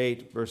chapter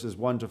 8, verses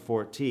 1 to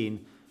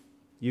 14,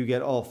 you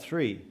get all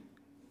three,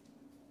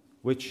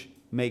 which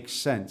makes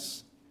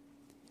sense.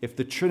 If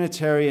the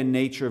Trinitarian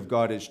nature of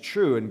God is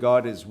true and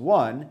God is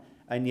one,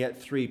 and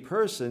yet three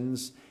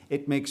persons,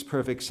 it makes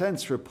perfect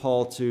sense for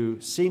Paul to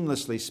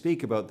seamlessly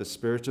speak about the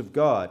Spirit of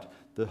God,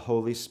 the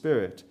Holy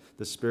Spirit,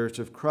 the Spirit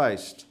of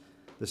Christ.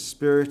 The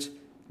Spirit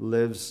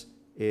lives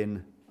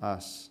in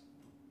us.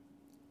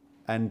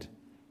 And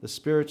the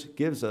Spirit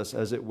gives us,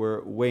 as it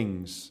were,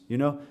 wings. You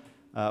know,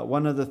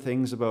 one of the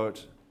things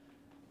about,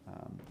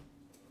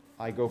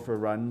 I go for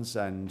runs,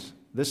 and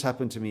this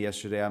happened to me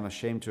yesterday. I'm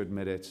ashamed to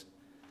admit it.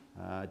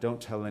 Don't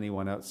tell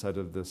anyone outside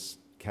of this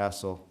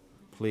castle,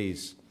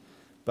 please.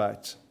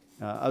 But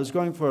I was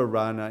going for a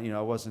run.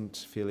 I wasn't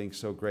feeling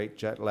so great,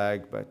 jet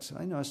lag, but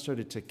I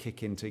started to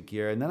kick into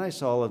gear. And then I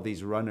saw all of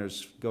these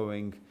runners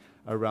going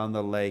around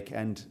the lake,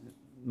 and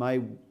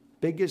my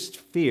biggest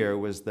fear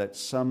was that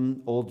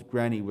some old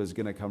granny was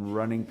going to come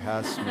running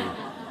past me.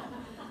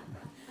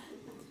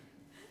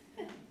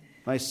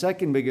 My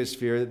second biggest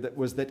fear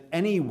was that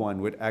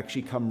anyone would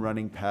actually come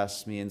running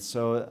past me, and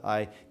so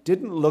I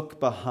didn't look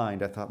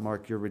behind. I thought,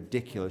 Mark, you're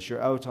ridiculous.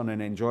 You're out on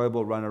an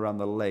enjoyable run around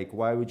the lake.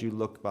 Why would you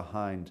look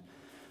behind?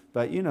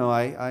 But,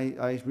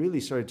 I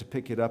really started to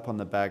pick it up on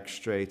the back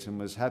straight and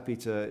was happy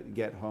to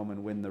get home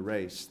and win the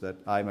race that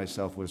I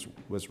myself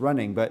was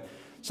running. But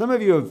some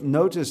of you have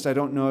noticed, I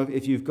don't know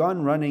if you've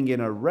gone running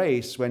in a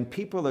race, when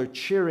people are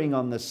cheering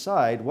on the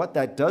side, what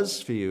that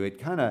does for you. It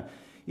kind of,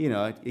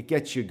 it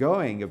gets you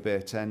going a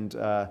bit. And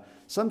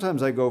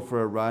sometimes I go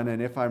for a run,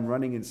 and if I'm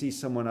running and see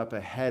someone up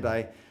ahead,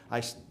 I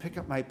pick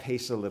up my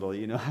pace a little.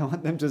 I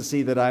want them to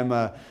see that I'm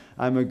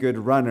a good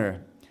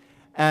runner.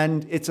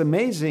 And it's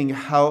amazing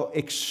how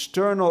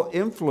external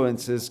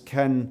influences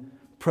can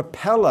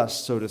propel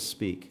us, so to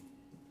speak.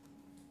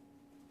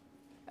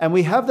 And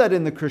we have that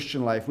in the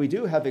Christian life. We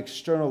do have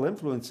external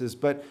influences,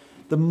 but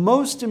the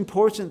most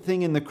important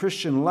thing in the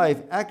Christian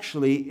life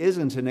actually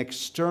isn't an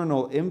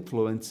external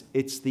influence.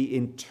 It's the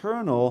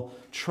internal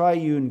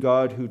triune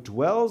God who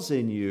dwells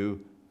in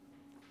you,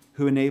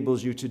 who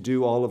enables you to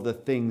do all of the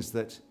things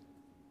that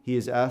he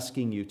is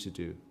asking you to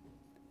do.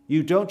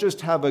 You don't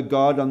just have a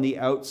God on the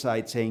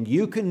outside saying,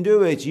 you can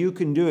do it, you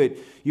can do it.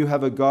 You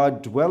have a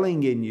God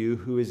dwelling in you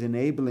who is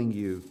enabling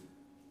you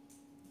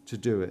to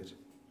do it.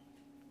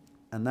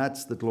 And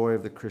that's the glory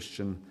of the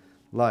Christian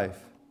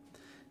life.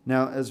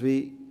 Now, as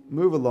we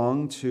move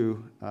along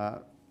to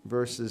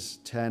verses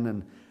 10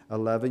 and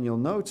 11, you'll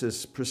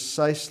notice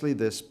precisely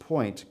this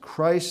point.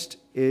 Christ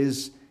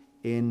is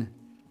in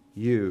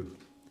you.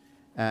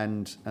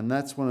 And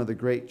that's one of the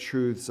great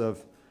truths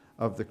of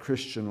the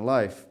Christian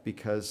life,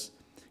 because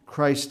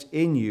Christ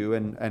in you,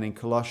 and in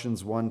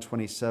Colossians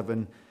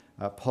 1:27,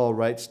 Paul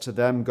writes, to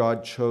them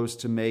God chose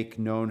to make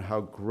known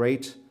how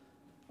great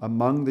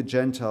among the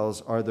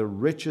Gentiles are the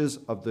riches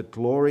of the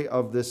glory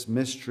of this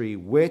mystery,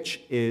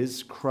 which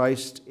is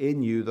Christ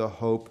in you, the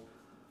hope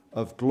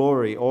of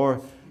glory.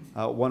 Or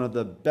one of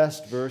the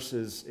best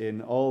verses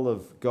in all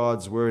of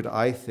God's word,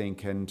 I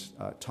think, and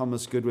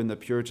Thomas Goodwin the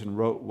Puritan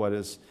wrote what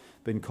has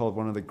been called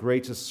one of the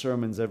greatest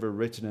sermons ever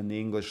written in the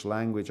English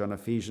language on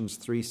Ephesians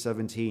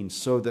 3:17,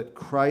 so that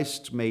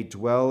Christ may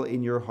dwell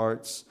in your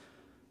hearts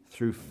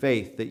through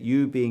faith, that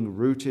you being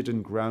rooted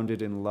and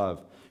grounded in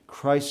love.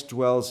 Christ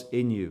dwells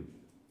in you.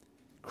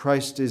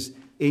 Christ is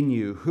in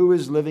you. Who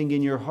is living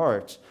in your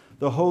heart?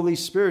 The Holy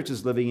Spirit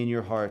is living in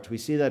your heart. We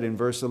see that in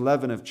verse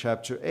 11 of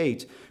chapter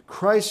 8.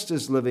 Christ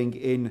is living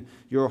in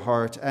your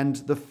heart, and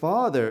the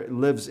Father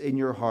lives in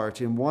your heart.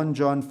 In 1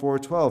 John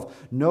 4:12,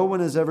 no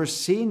one has ever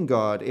seen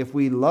God. If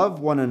we love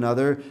one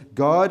another,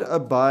 God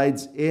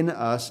abides in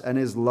us, and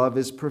his love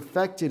is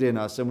perfected in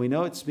us. And we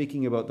know it's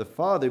speaking about the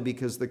Father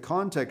because the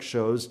context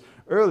shows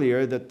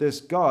earlier that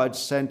this God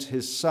sent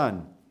his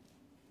Son.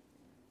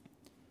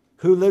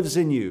 Who lives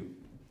in you?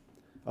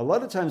 A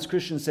lot of times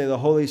Christians say the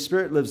Holy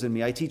Spirit lives in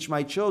me. I teach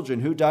my children,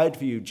 who died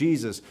for you?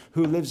 Jesus.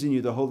 Who lives in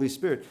you? The Holy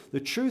Spirit.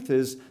 The truth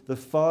is the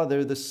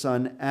Father, the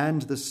Son,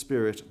 and the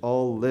Spirit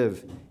all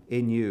live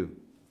in you.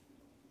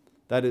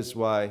 That is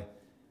why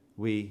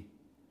we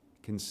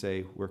can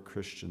say we're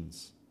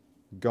Christians.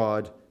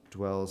 God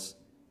dwells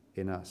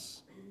in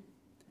us.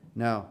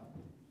 Now,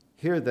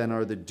 here then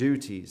are the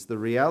duties. The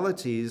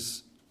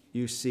realities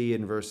you see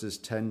in verses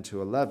 10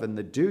 to 11.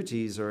 The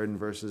duties are in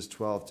verses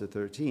 12 to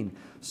 13.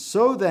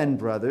 So then,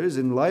 brothers,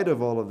 in light of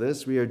all of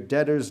this, we are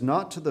debtors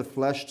not to the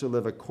flesh to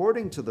live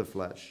according to the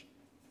flesh.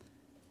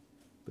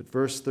 But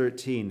verse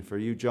 13, for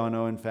you John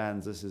Owen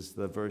fans, this is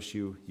the verse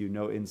you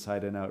know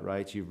inside and out,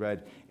 right? You've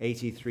read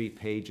 83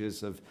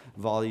 pages of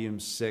volume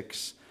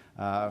 6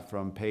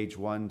 from page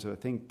 1 to, I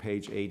think,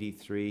 page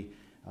 83.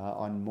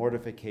 On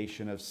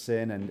mortification of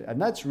sin.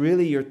 And that's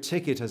really your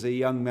ticket as a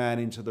young man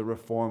into the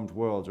Reformed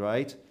world,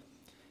 right?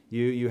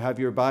 You have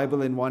your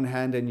Bible in one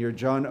hand and your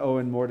John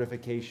Owen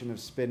mortification of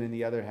sin in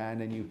the other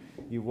hand, and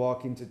you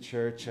walk into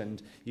church and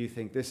you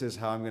think, this is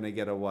how I'm going to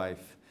get a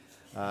wife.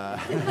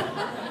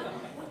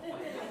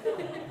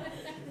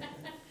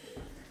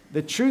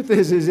 The truth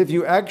is if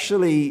you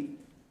actually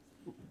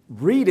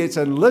read it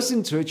and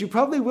listen to it, you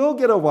probably will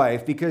get a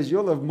wife because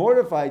you'll have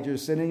mortified your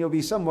sin and you'll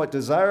be somewhat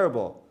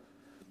desirable.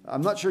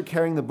 I'm not sure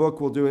carrying the book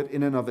will do it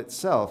in and of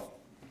itself.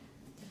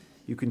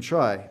 You can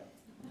try.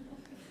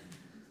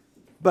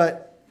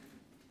 But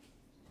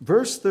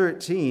verse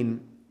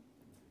 13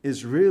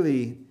 is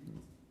really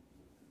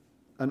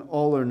an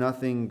all or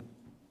nothing.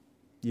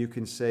 You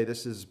can say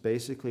this is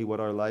basically what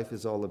our life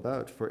is all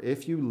about. For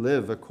if you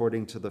live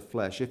according to the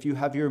flesh, if you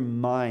have your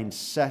mind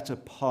set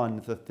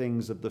upon the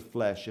things of the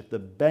flesh, if the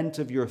bent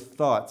of your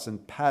thoughts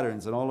and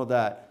patterns and all of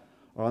that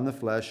are on the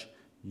flesh,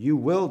 you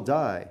will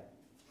die.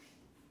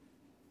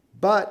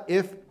 But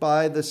if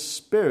by the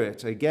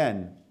Spirit,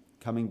 again,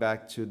 coming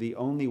back to the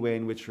only way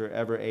in which we're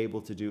ever able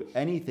to do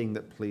anything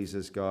that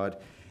pleases God,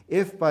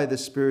 if by the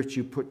Spirit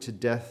you put to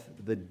death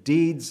the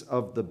deeds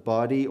of the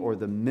body or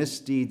the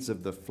misdeeds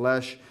of the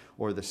flesh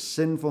or the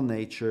sinful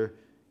nature,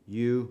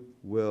 you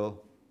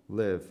will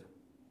live.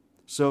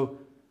 So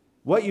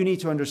what you need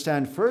to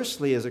understand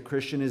firstly as a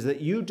Christian is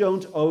that you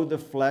don't owe the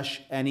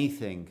flesh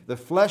anything. The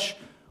flesh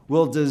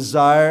will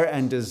desire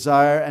and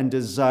desire and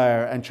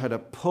desire and try to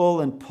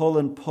pull and pull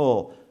and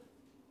pull.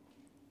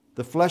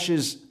 The flesh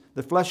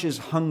is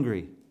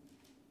hungry.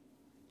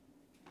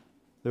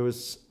 There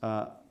was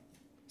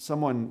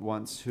someone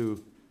once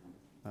who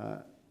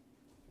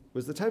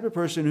was the type of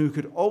person who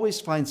could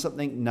always find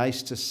something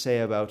nice to say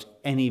about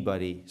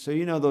anybody. So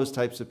you know those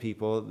types of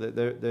people,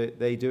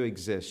 they do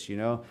exist, you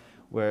know.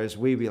 Whereas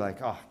we be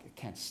like, oh, I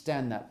can't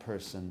stand that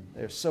person.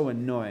 They're so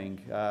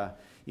annoying.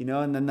 You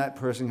know, and then that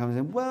person comes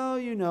in, well,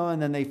 you know,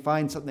 and then they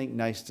find something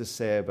nice to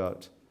say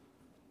about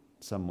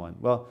someone.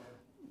 Well,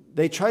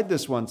 they tried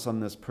this once on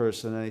this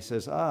person, and he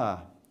says,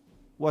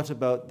 what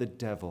about the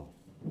devil?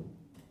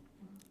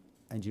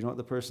 And do you know what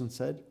the person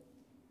said?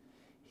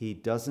 He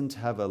doesn't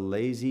have a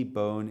lazy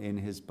bone in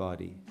his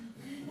body.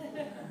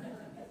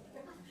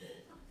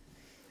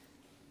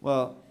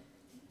 Well,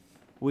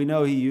 we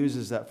know he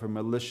uses that for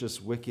malicious,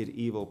 wicked,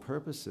 evil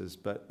purposes,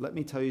 but let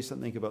me tell you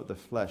something about the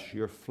flesh.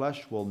 Your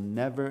flesh will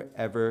never,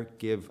 ever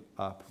give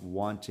up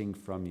wanting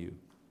from you.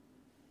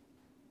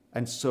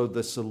 And so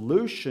the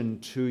solution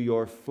to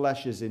your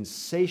flesh's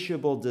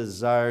insatiable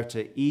desire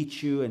to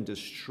eat you and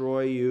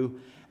destroy you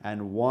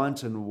and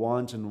want and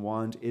want and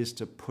want is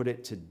to put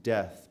it to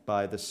death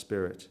by the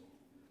Spirit.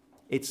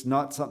 It's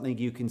not something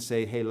you can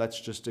say, hey,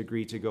 let's just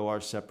agree to go our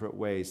separate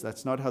ways.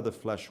 That's not how the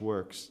flesh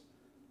works.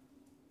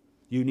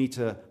 You need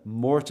to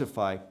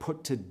mortify,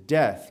 put to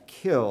death,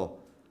 kill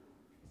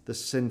the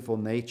sinful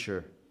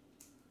nature.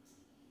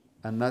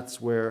 And that's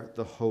where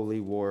the holy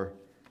war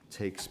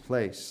takes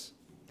place.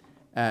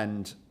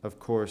 And, of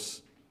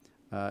course,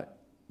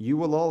 you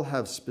will all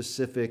have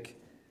specific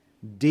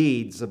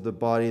deeds of the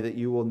body that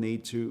you will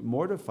need to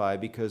mortify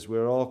because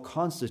we're all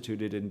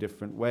constituted in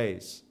different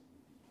ways.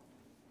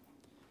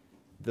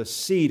 The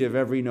seed of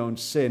every known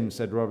sin,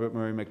 said Robert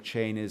Murray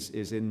McCheyne,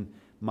 is in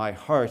my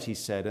heart, he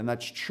said. And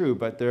that's true,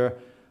 but there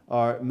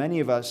are many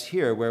of us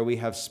here where we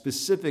have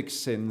specific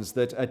sins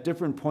that at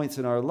different points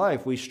in our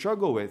life we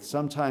struggle with.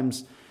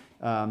 Sometimes,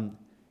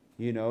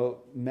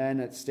 men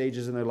at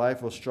stages in their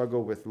life will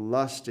struggle with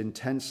lust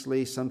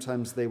intensely.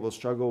 Sometimes they will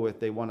struggle with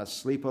they want to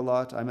sleep a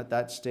lot. I'm at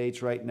that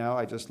stage right now.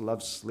 I just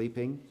love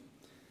sleeping.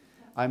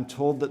 I'm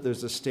told that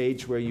there's a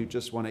stage where you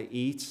just want to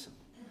eat.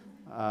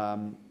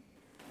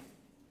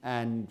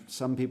 And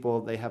some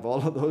people, they have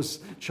all of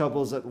those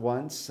troubles at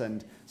once.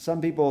 And some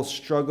people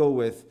struggle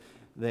with,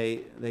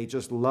 they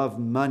just love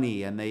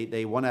money and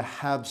they want to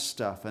have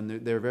stuff and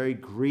they're very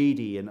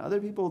greedy. And other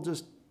people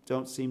just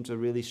don't seem to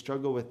really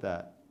struggle with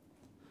that.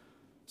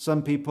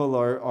 Some people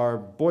are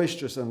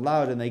boisterous and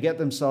loud and they get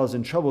themselves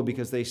in trouble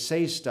because they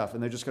say stuff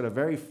and they've just got a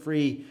very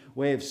free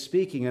way of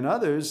speaking. And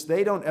others,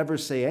 they don't ever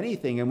say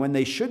anything. And when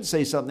they should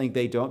say something,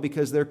 they don't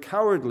because they're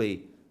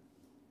cowardly.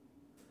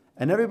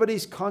 And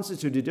everybody's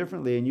constituted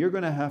differently, and you're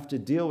going to have to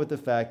deal with the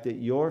fact that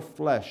your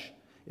flesh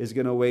is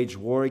going to wage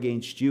war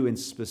against you in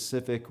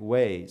specific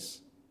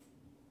ways.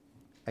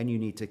 And you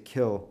need to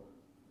kill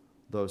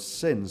those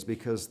sins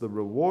because the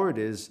reward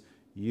is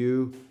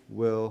you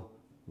will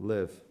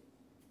live.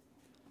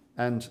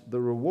 And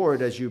the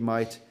reward, as you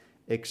might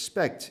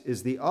expect,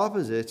 is the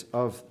opposite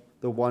of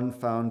the one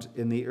found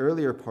in the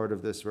earlier part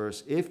of this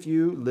verse. If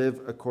you live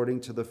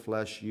according to the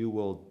flesh, you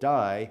will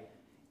die.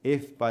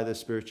 If by the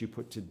Spirit you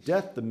put to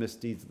death the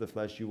misdeeds of the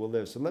flesh, you will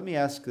live. So let me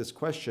ask this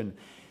question.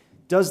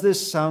 Does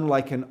this sound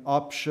like an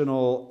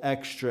optional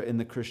extra in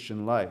the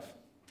Christian life?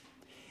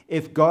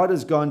 If God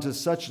has gone to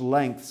such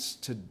lengths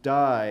to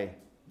die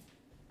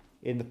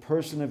in the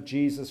person of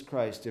Jesus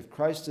Christ, if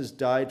Christ has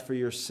died for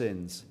your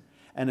sins,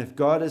 and if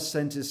God has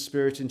sent His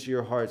Spirit into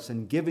your hearts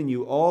and given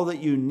you all that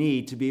you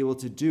need to be able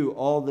to do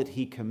all that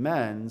He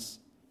commands,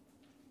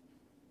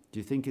 do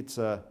you think it's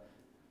an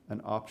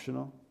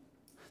optional?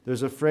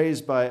 There's a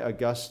phrase by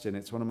Augustine.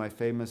 It's one of my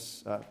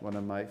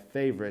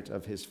favorite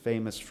of his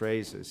famous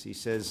phrases. He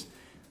says,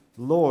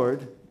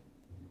 Lord,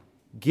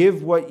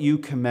 give what you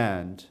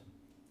command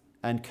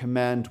and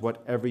command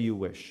whatever you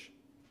wish.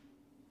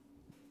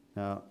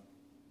 Now,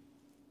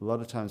 a lot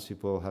of times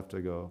people have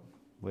to go,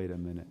 wait a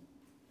minute.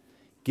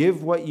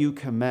 Give what you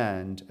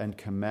command and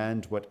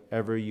command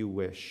whatever you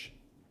wish.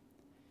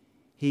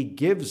 He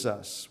gives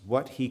us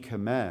what He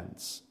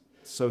commands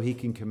so He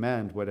can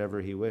command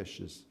whatever He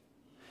wishes.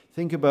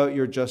 Think about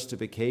your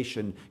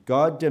justification.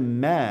 God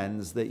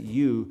demands that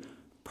you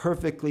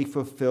perfectly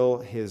fulfill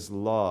his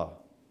law.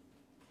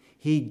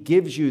 He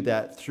gives you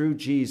that through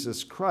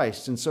Jesus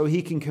Christ. And so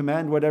he can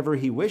command whatever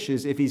he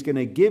wishes if he's going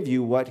to give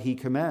you what he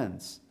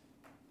commands.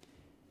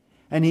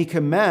 And he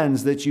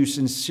commands that you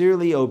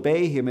sincerely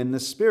obey him in the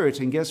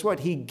Spirit. And guess what?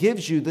 He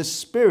gives you the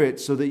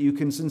Spirit so that you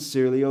can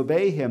sincerely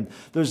obey him.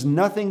 There's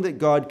nothing that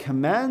God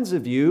commands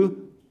of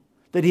you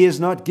that he has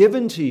not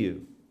given to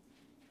you.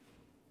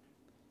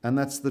 And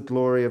that's the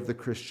glory of the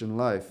Christian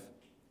life.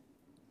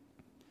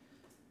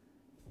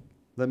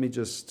 Let me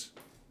just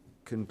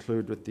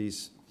conclude with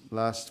these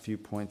last few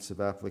points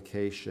of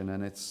application.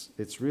 And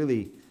it's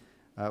really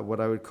what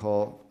I would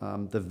call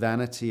the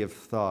vanity of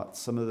thoughts.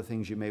 Some of the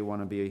things you may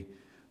want to be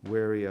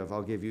wary of.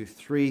 I'll give you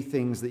 3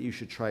 things that you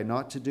should try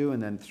not to do,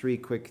 and then 3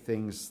 quick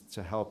things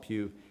to help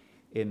you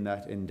in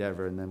that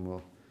endeavor, and then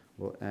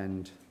we'll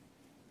end.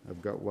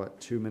 I've got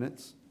 2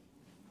 minutes?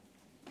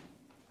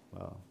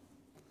 Well,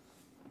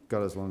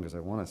 got as long as I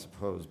want, I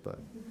suppose, but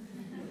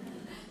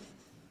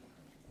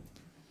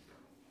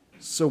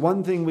so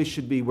one thing we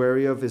should be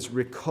wary of is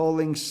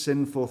recalling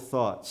sinful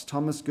thoughts.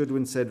 Thomas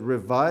Goodwin said,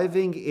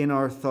 reviving in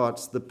our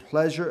thoughts the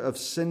pleasure of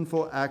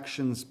sinful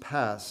actions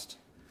past.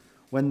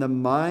 When the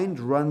mind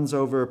runs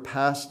over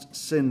past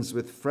sins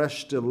with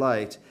fresh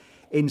delight,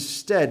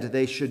 instead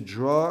they should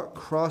draw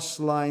cross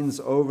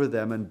lines over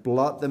them and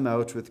blot them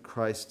out with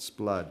Christ's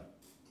blood.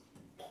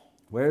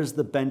 Where's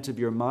the bent of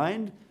your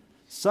mind?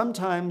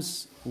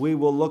 Sometimes we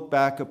will look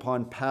back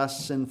upon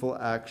past sinful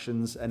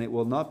actions and it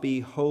will not be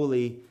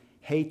holy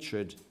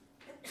hatred,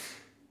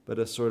 but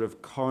a sort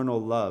of carnal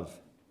love.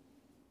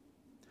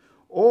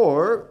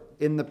 Or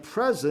in the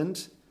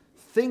present,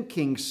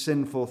 thinking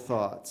sinful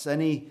thoughts,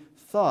 any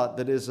thought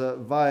that is a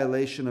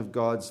violation of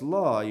God's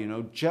law,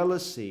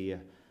 jealousy.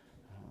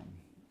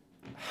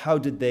 How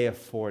did they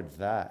afford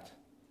that?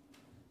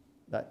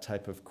 That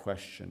type of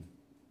question.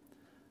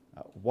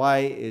 Why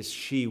is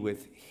she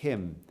with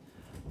him?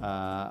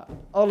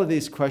 All of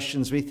these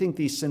questions, we think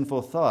these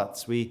sinful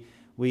thoughts. We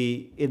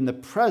in the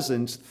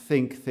present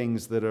think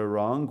things that are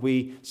wrong.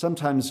 We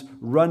sometimes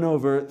run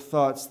over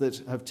thoughts that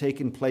have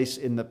taken place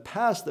in the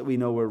past that we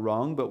know were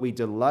wrong, but we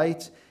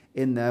delight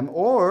in them,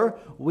 or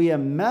we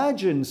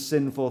imagine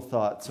sinful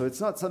thoughts. So it's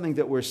not something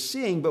that we're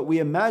seeing, but we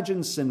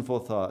imagine sinful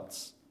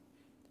thoughts.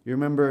 You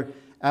remember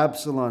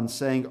Absalom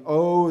saying,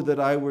 "Oh, that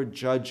I were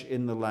judge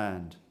in the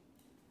land."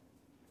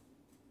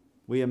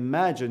 We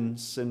imagine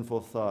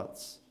sinful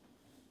thoughts.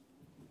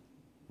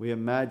 We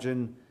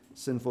imagine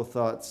sinful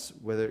thoughts,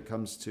 whether it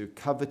comes to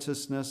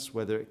covetousness,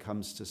 whether it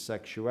comes to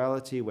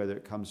sexuality, whether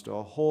it comes to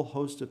a whole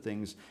host of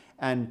things.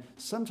 And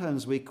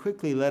sometimes we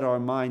quickly let our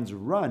minds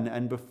run,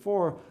 and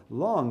before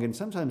long, and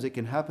sometimes it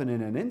can happen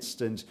in an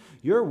instant,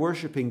 you're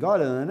worshiping God,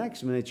 and the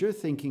next minute you're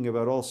thinking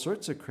about all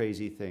sorts of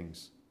crazy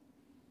things.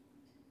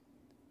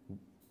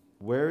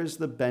 Where is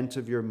the bent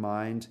of your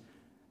mind?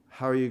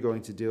 How are you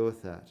going to deal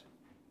with that?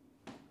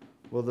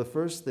 Well, the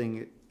first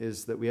thing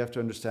is that we have to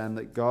understand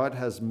that God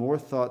has more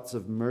thoughts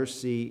of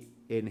mercy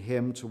in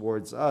him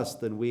towards us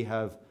than we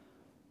have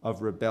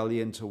of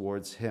rebellion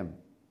towards him.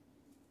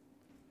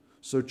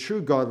 So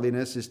true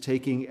godliness is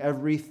taking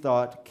every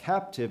thought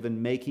captive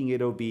and making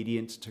it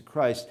obedient to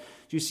Christ.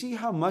 Do you see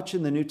how much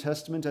in the New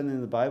Testament and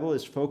in the Bible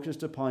is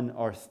focused upon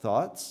our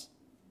thoughts?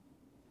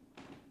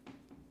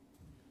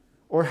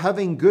 Or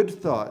having good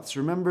thoughts.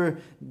 Remember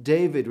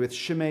David with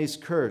Shimei's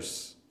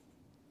curse.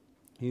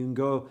 You can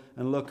go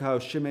and look how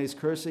Shimei's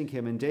cursing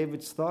him, and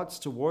David's thoughts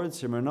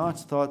towards him are not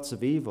thoughts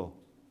of evil.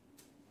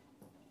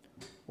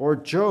 Or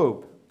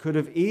Job could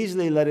have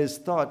easily let his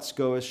thoughts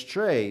go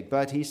astray,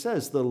 but he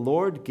says, the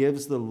Lord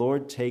gives, the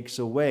Lord takes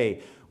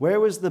away. Where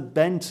was the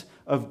bent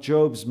of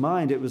Job's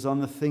mind? It was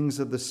on the things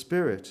of the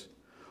Spirit.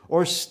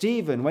 Or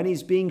Stephen, when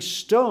he's being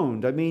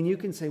stoned. I mean, you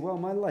can say, well,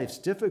 my life's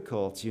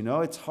difficult,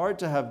 it's hard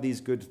to have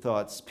these good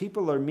thoughts.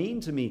 People are mean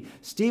to me.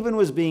 Stephen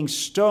was being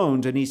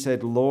stoned, and he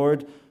said,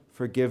 Lord,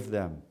 forgive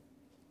them.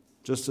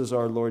 Just as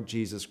our Lord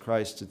Jesus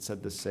Christ had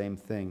said the same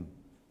thing.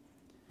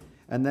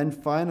 And then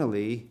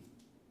finally,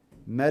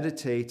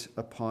 meditate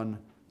upon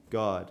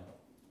God.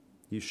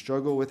 You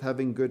struggle with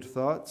having good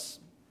thoughts?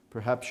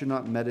 Perhaps you're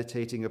not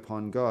meditating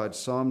upon God.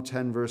 Psalm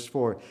 10 verse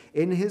 4,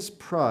 in his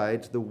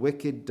pride the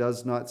wicked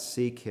does not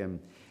seek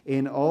him.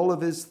 In all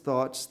of his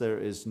thoughts there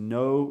is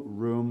no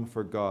room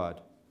for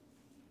God.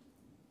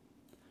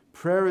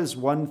 Prayer is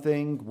one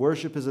thing,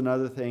 worship is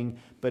another thing,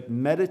 but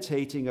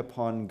meditating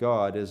upon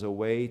God is a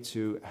way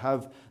to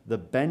have the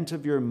bent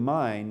of your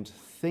mind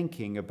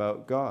thinking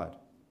about God.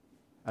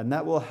 And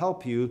that will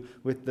help you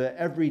with the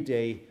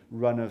everyday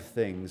run of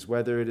things,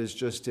 whether it is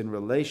just in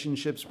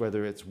relationships,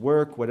 whether it's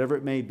work, whatever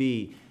it may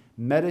be.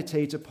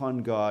 Meditate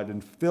upon God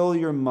and fill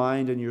your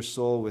mind and your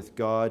soul with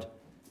God,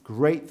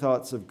 great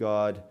thoughts of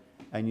God,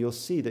 and you'll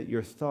see that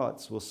your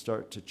thoughts will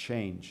start to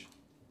change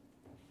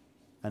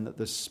and that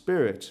the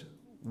Spirit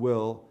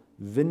will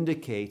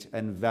vindicate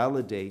and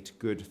validate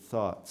good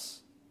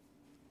thoughts.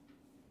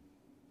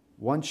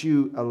 Once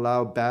you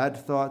allow bad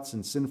thoughts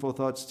and sinful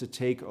thoughts to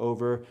take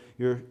over,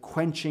 you're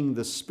quenching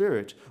the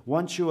Spirit.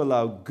 Once you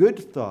allow good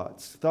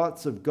thoughts,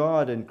 thoughts of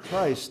God and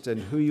Christ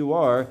and who you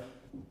are,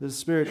 The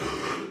Spirit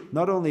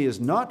not only is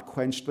not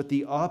quenched, but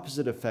the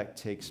opposite effect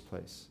takes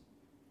place.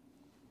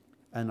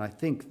 And I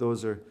think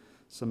those are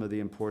some of the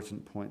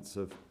important points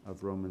of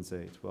Romans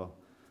 8. Well,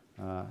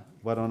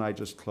 why don't I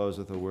just close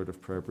with a word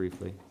of prayer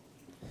briefly.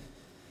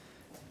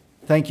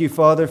 Thank you,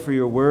 Father, for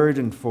your word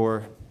and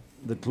for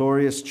the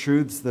glorious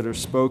truths that are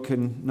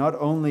spoken, not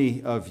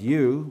only of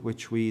you,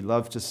 which we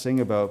love to sing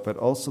about, but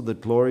also the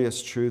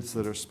glorious truths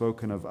that are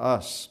spoken of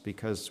us,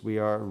 because we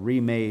are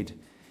remade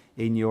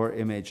in your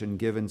image and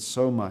given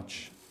so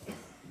much.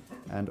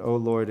 And, oh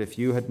Lord, if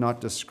you had not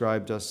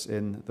described us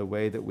in the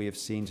way that we have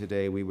seen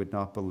today, we would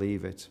not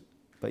believe it.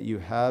 But you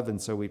have,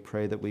 and so we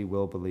pray that we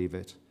will believe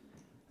it,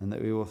 and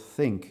that we will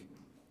think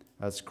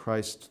as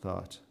Christ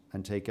thought,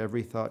 and take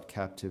every thought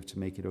captive to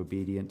make it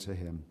obedient to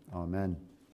him. Amen.